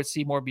 I thought I would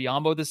see more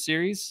Biyombo this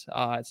series.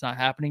 It's not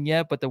happening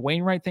yet, but the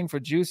Wainwright thing for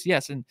Juice,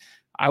 yes. And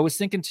I was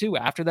thinking too,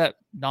 after that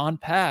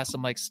non-pass,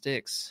 I'm like,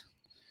 Sticks.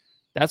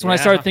 That's when I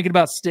started thinking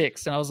about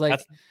Sticks. And I was like,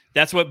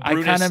 that's what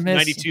Brutus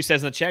 92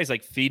 says in the chat. He's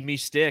like, feed me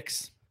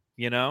Sticks,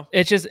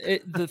 It's just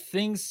the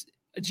things.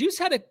 Juice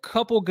had a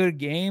couple good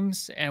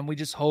games, and we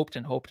just hoped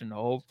and hoped and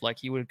hoped like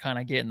he would kind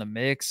of get in the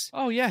mix.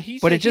 Oh yeah,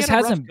 but it just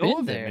hasn't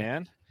been there,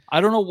 man. I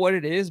don't know what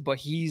it is, but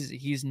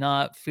he's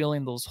not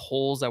filling those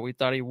holes that we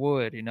thought he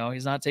would.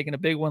 He's not taking a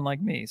big one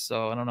like me.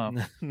 So I don't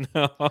know.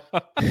 No.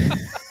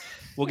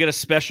 We'll get a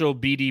special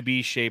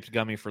BDB shaped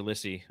gummy for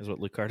Lissy, is what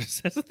Luke Carter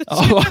says.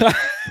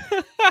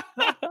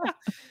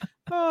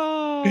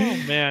 Oh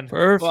man,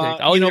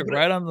 perfect. I'll get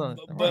right on the.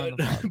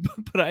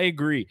 But I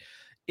agree.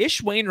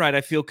 Ish Wainwright,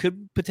 I feel,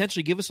 could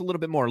potentially give us a little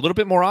bit more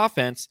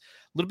offense,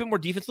 a little bit more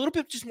defense, a little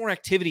bit just more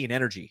activity and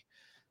energy.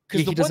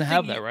 Because he doesn't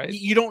have that, right?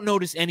 You don't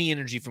notice any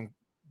energy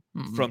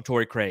from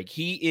Torrey Craig.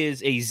 He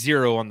is a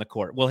 0 on the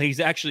court. Well,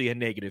 he's actually a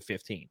negative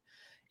 15,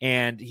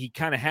 and he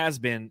kind of has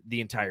been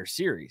the entire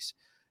series.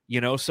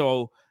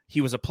 So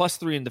he was a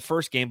 +3 in the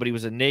first game, but he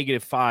was a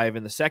 -5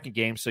 in the second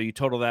game. So you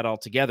total that all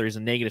together, he's a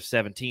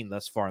 -17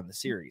 thus far in the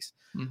series.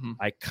 Mm-hmm.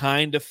 I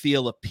kind of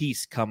feel a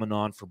piece coming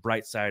on for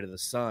Bright Side of the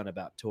Sun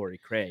about Torrey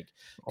Craig,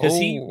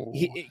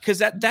 because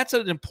that's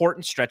an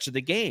important stretch of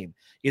the game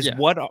is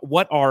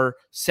what our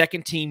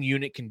second team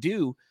unit can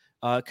do.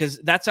 Because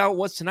that's how it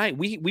was tonight.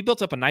 We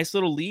built up a nice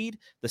little lead.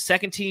 The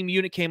second team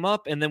unit came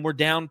up, and then we're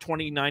down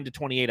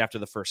 29-28 after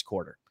the first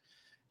quarter.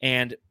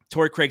 And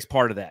Torrey Craig's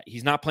part of that.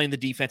 He's not playing the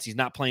defense. He's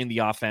not playing the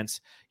offense.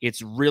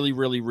 It's really,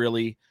 really,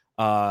 really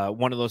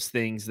one of those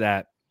things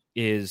that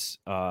is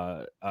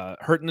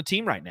hurting the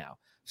team right now.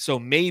 So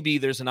maybe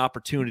there's an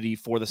opportunity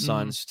for the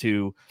Suns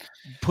to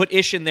put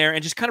Ish in there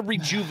and just kind of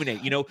rejuvenate,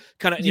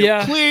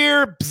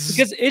 clear.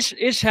 Because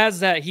Ish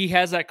has that. He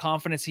has that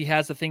confidence. He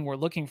has the thing we're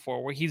looking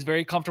for, where he's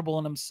very comfortable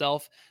in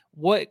himself.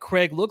 What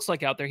Craig looks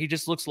like out there, he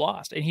just looks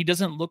lost, and he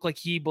doesn't look like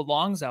he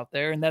belongs out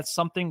there. And that's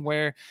something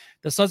where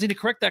the Suns need to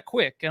correct that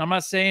quick. And I'm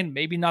not saying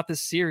maybe not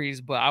this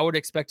series, but I would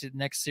expect it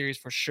next series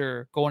for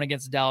sure. Going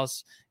against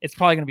Dallas, it's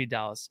probably going to be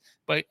Dallas.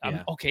 But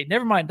okay,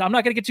 never mind. I'm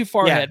not going to get too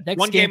far ahead.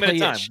 Next game at a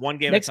time. One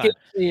game at a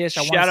time.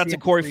 Shout out to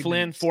Corey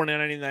Flynn,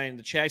 $4.99 in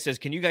the chat. He says,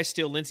 "Can you guys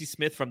steal Lindsey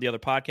Smith from the other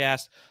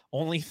podcast?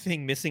 Only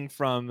thing missing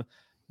from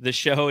the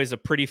show is a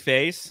pretty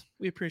face."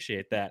 We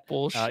appreciate that.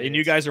 Bullshit. And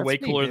you guys are way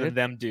cooler than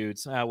them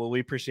dudes. Well, we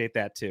appreciate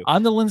that too.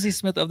 I'm the Lindsey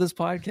Smith of this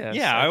podcast.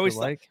 Yeah, I always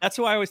that's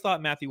who I always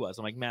thought Matthew was.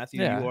 I'm like,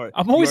 Matthew,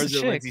 I'm always the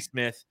chick. Lindsey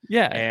Smith.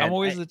 Yeah, I'm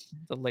always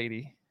the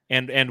lady.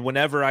 And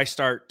whenever I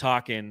start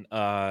talking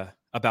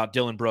about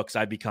Dylan Brooks,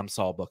 I become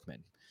Saul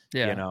Bookman.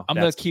 Yeah, you know, I'm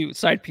the cute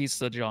side piece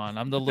to John.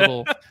 I'm the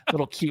little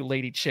cute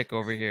lady chick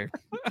over here.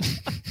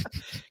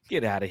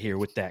 Get out of here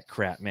with that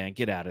crap, man.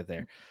 Get out of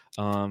there.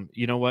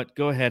 You know what?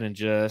 Go ahead and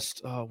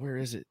just where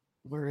is it?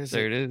 Where is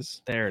There it? it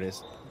is. There it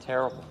is.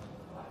 Terrible.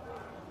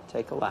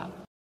 Take a lap.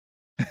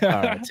 All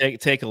right,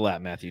 take a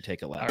lap, Matthew.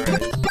 Take a lap. All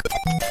right.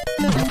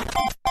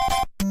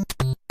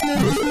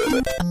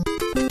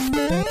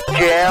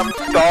 Jam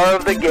star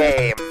of the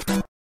game.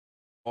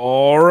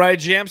 All right,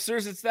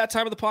 Jamsters, it's that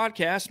time of the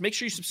podcast. Make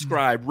sure you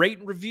subscribe, rate,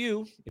 and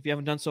review. If you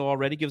haven't done so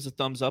already, give us a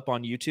thumbs up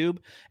on YouTube.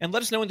 And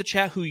let us know in the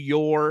chat who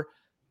your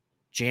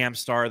Jam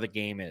star of the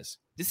game is.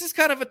 This is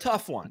kind of a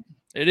tough one.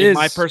 It in is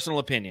my personal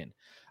opinion.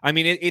 I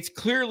mean, it's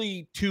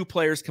clearly two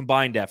players'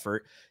 combined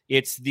effort.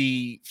 It's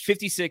the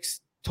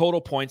 56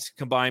 total points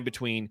combined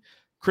between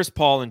Chris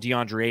Paul and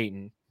DeAndre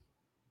Ayton.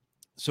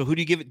 So who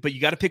do you give it? But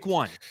you got to pick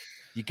one.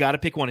 You got to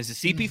pick one. Is it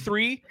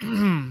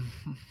CP3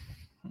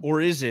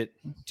 or is it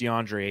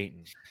DeAndre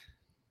Ayton?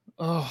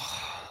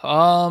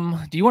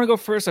 Do you want to go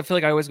first? I feel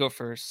like I always go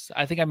first.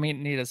 I think I may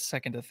need a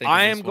second to think.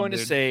 I am going to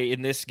say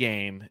in this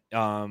game,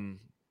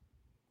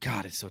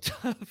 God, it's so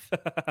tough.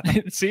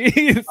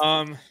 See,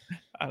 I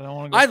don't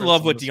want to. I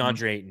love what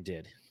DeAndre Ayton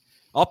did.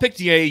 I'll pick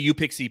DA. You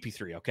pick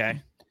CP3.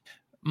 Okay.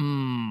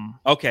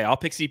 Okay, I'll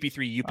pick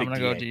CP3. You pick DA.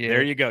 Go DA.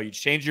 There you go. You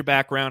changed your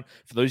background.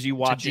 For those of you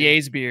watching,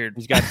 DA's beard.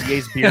 He's got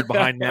DA's beard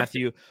behind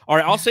Matthew. All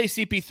right, I'll say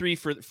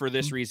CP3 for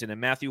this reason. And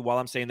Matthew, while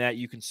I'm saying that,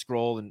 you can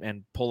scroll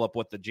and pull up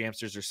what the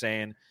Jamsters are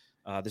saying.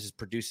 This is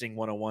producing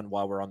 101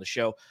 while we're on the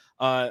show.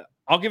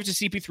 I'll give it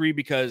to CP3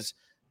 because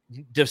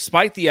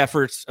despite the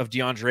efforts of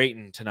DeAndre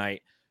Ayton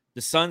tonight,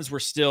 the Suns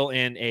were still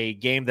in a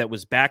game that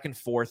was back and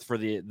forth for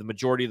the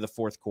majority of the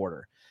fourth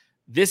quarter.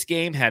 This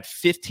game had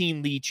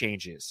 15 lead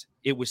changes.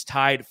 It was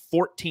tied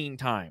 14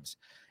 times.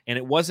 And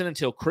it wasn't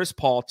until Chris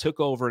Paul took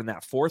over in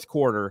that fourth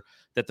quarter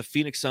that the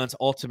Phoenix Suns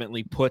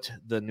ultimately put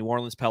the New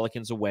Orleans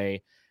Pelicans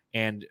away.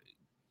 And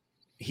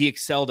he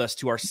excelled us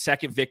to our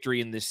second victory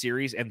in this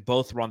series, and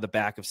both were on the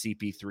back of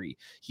CP3.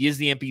 He is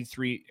the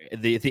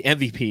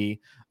MVP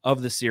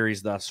of the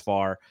series thus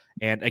far.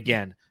 And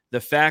again, the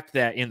fact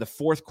that in the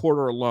fourth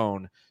quarter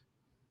alone,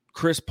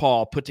 Chris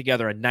Paul put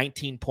together a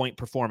 19-point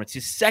performance,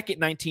 his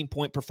second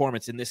 19-point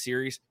performance in this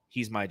series.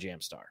 He's my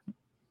Jam star.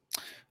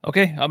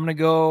 Okay, I'm gonna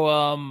go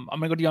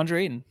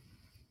DeAndre Ayton.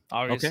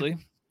 Obviously,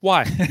 okay.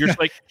 Why? You're just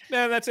like,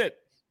 man, that's it.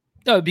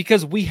 No,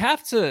 because we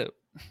have to.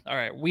 All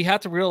right, we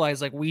have to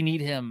realize like we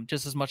need him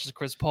just as much as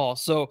Chris Paul.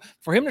 So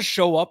for him to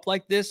show up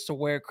like this, to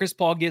where Chris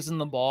Paul gives him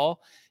the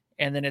ball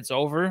and then it's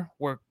over,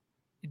 where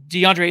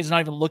DeAndre is not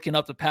even looking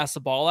up to pass the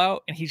ball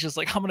out, and he's just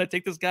like, I'm going to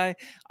take this guy.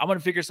 I'm going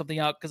to figure something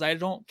out because I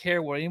don't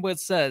care what anyone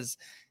says.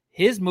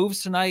 His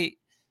moves tonight,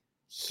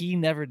 he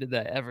never did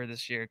that ever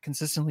this year,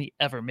 consistently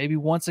ever. Maybe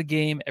once a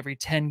game, every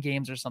 10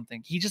 games or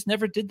something. He just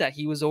never did that.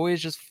 He was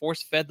always just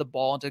force-fed the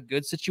ball into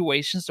good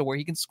situations to where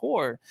he can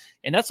score,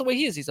 and that's the way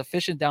he is. He's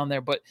efficient down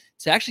there, but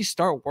to actually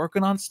start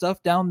working on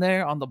stuff down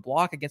there on the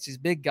block against these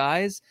big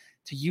guys,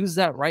 to use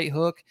that right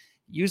hook,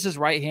 use his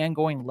right hand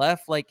going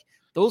left, like,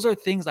 those are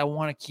things I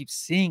want to keep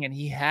seeing, and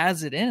he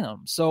has it in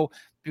him. So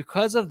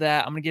because of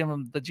that, I'm going to give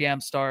him the Jam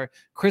star.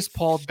 Chris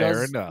Paul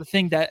does the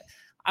thing that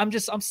I'm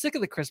sick of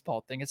the Chris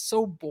Paul thing. It's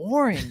so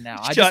boring now.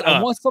 I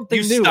want something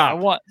new.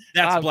 Stop.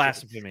 That's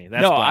blasphemy.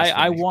 That's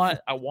blasphemy.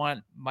 I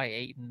want my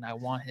Ayton. I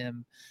want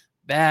him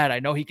bad. I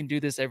know he can do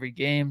this every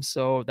game,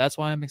 so that's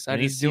why I'm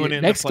excited. He's doing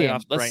it next game.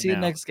 Let's right see it now.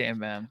 Next game,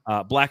 man.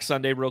 Black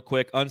Sunday, real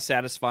quick.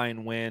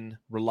 Unsatisfying win.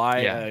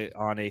 Rely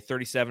on a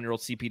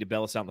 37-year-old CP to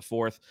bail us out in the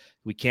fourth.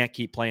 We can't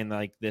keep playing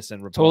like this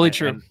and totally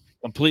true. And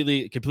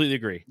completely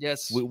agree.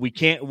 Yes, we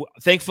can't.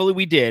 Thankfully,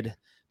 we did.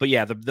 But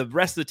yeah, the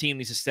rest of the team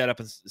needs to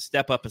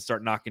step up and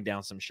start knocking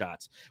down some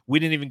shots. We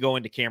didn't even go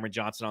into Cameron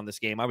Johnson on this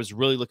game. I was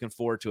really looking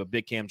forward to a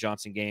big Cam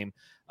Johnson game.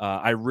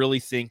 I really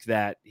think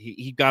that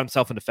he got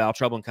himself into foul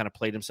trouble and kind of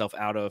played himself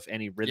out of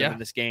any rhythm in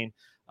this game.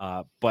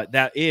 But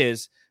that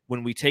is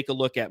when we take a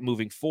look at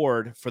moving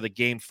forward for the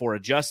game 4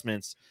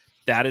 adjustments.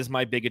 That is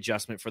my big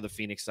adjustment for the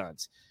Phoenix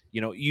Suns.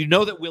 You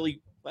know that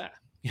Willie.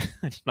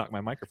 I just knocked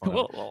my microphone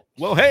out.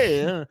 Well,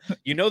 hey,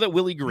 you know that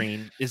Willie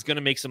Green is going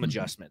to make some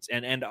adjustments.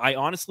 And I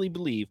honestly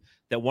believe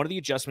that one of the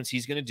adjustments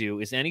he's going to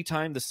do is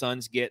anytime the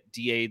Suns get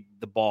DA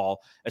the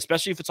ball,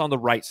 especially if it's on the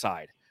right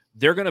side,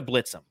 they're going to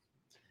blitz him.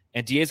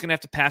 And DA is going to have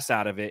to pass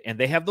out of it. And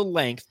they have the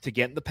length to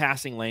get in the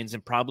passing lanes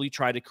and probably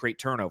try to create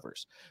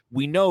turnovers.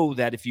 We know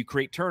that if you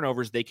create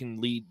turnovers, they can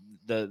lead.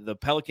 The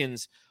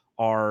Pelicans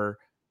are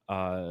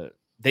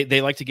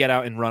they like to get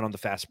out and run on the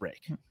fast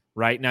break.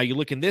 Right now, you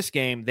look in this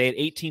game, they had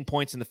 18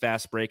 points in the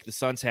fast break. The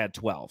Suns had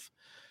 12.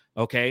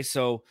 Okay,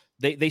 so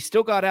they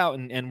still got out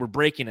and were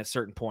breaking at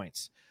certain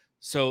points.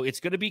 So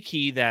it's going to be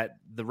key that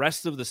the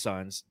rest of the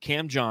Suns,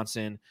 Cam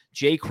Johnson,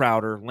 Jay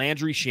Crowder,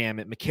 Landry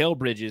Shamet, Mikal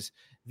Bridges,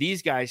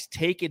 these guys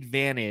take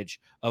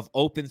advantage of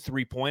open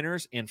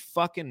three-pointers and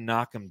fucking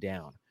knock them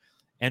down.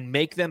 and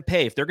make them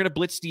pay. If they're going to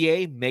blitz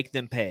DA, make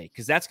them pay,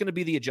 because that's going to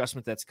be the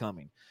adjustment that's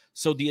coming.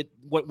 So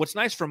what's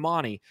nice for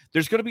Monty,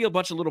 there's going to be a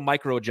bunch of little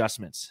micro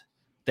adjustments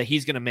that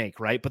he's going to make,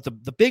 right? But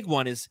the big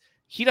one is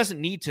he doesn't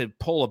need to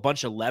pull a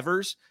bunch of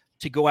levers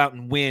to go out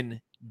and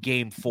win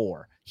game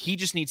 4. He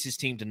just needs his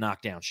team to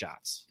knock down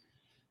shots.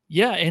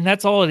 Yeah, and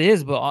that's all it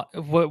is. But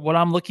what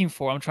I'm looking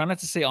for, I'm trying not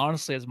to say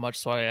honestly as much,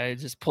 so I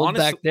just pulled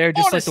back there,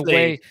 just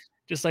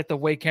like the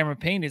way Cameron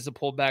Payne needs to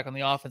pull back on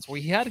the offense,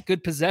 where he had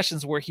good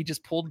possessions where he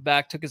just pulled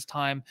back, took his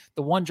time.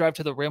 The one drive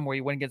to the rim where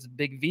he went against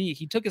Big V,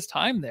 he took his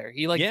time there.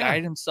 He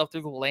guided himself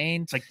through the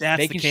lane, it's like that's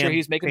making sure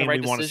he's making the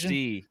right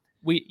decision.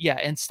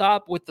 And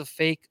stop with the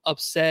fake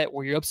upset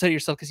where you're upset at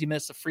yourself because you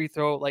missed a free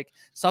throw. Like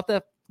stop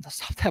that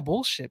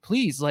bullshit,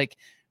 please. Like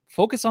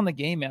focus on the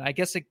game, man. I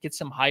guess it gets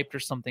him hyped or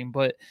something,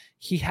 but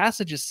he has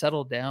to just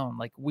settle down.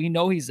 Like we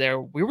know he's there.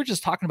 We were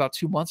just talking about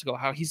 2 months ago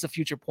how he's the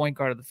future point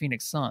guard of the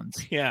Phoenix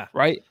Suns. Yeah.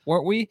 Right?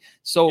 Weren't we?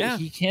 So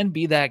he can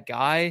be that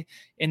guy.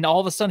 And all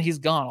of a sudden he's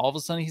gone. All of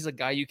a sudden he's a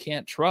guy you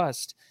can't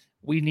trust.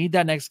 We need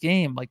that next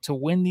game, like to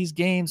win these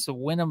games, to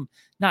win them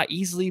not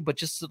easily, but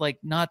just to like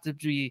not to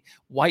be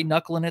white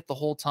knuckling it the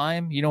whole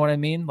time. You know what I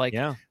mean? Like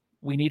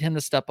we need him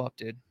to step up,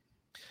 dude.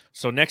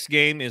 So next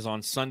game is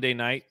on Sunday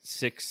night,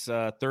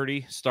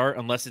 6:30 start,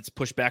 unless it's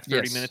pushed back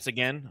 30 minutes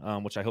again,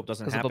 which I hope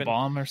doesn't happen. Because of a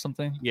bomb or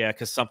something? Yeah,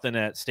 because something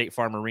at State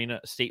Farm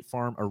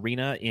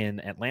Arena in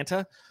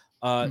Atlanta.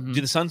 Do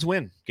the Suns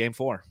win game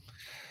 4?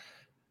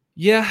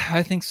 Yeah,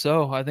 I think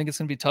so. I think it's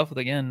going to be tough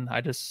again. I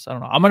don't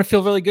know. I'm going to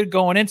feel really good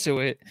going into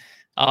it.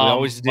 We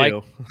always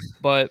do.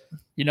 But,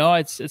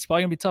 it's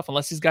probably going to be tough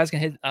unless these guys can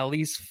hit at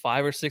least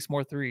 5 or 6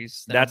 more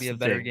threes. That'd be a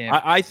better game.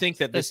 I think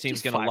that this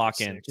team's going to lock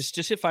in.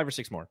 Just hit 5 or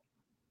 6 more.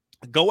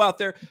 Go out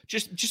there,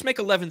 just make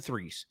 11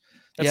 threes.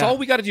 That's all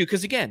we got to do.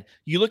 Because, again,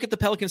 you look at the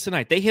Pelicans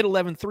tonight. They hit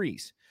 11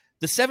 threes.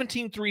 The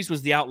 17 threes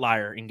was the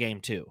outlier in game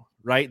 2,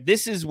 right?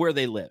 This is where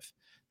they live.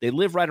 They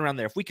live right around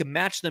there. If we can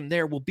match them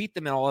there, we'll beat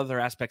them in all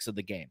other aspects of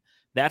the game.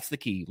 That's the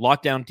key.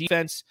 Lockdown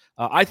defense.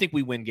 I think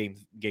we win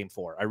game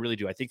 4. I really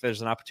do. I think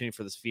there's an opportunity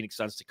for the Phoenix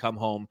Suns to come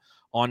home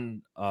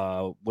on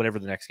whatever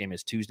the next game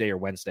is, Tuesday or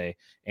Wednesday,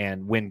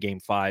 and win game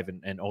 5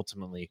 and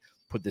ultimately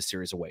put this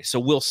series away. So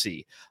we'll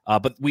see.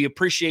 But we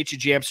appreciate you,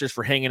 Jamsters,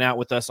 for hanging out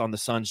with us on the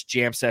Suns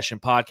Jam Session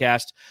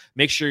podcast.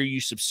 Make sure you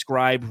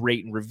subscribe,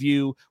 rate, and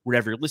review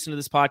wherever you're listening to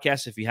this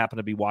podcast. If you happen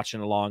to be watching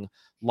along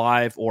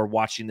live or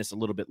watching this a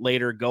little bit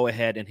later, go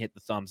ahead and hit the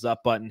thumbs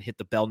up button, hit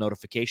the bell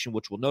notification,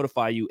 which will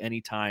notify you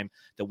anytime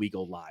that we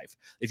go live.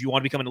 If you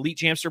want to become an Elite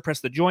Jamster, press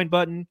the join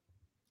button,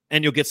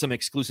 and you'll get some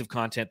exclusive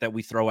content that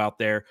we throw out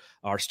there.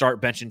 Our start,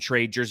 bench, and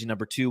trade jersey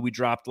number 2 we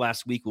dropped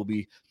last week. We'll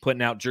be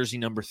putting out jersey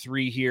number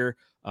 3 here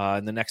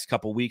in the next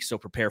couple weeks, so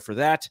prepare for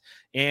that.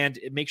 And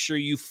make sure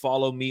you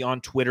follow me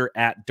on Twitter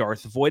at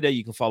Darth Voida.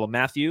 You can follow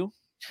Matthew.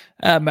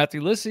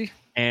 Matthew Lissy.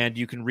 And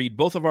you can read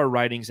both of our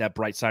writings at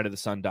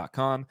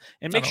brightsideofthesun.com.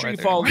 And make sure you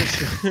follow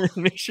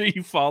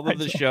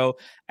the show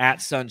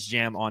at Suns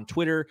Jam on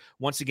Twitter.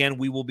 Once again,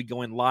 we will be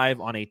going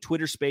live on a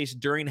Twitter space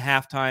during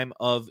halftime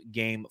of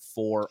game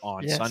 4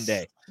 on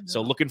Sunday.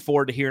 So looking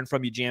forward to hearing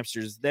from you,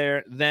 Jamsters,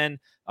 there. Then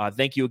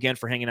thank you again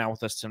for hanging out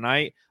with us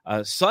tonight.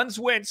 Suns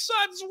win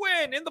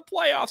in the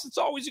playoffs. It's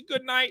always a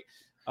good night.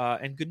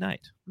 And good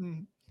night.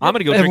 I'm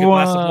going to go drink a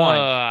glass of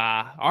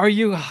wine. Are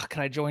you?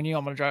 Can I join you?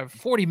 I'm going to drive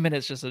 40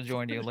 minutes just to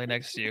join you, lay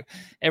next to you.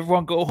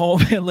 Everyone go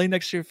home and lay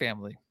next to your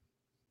family.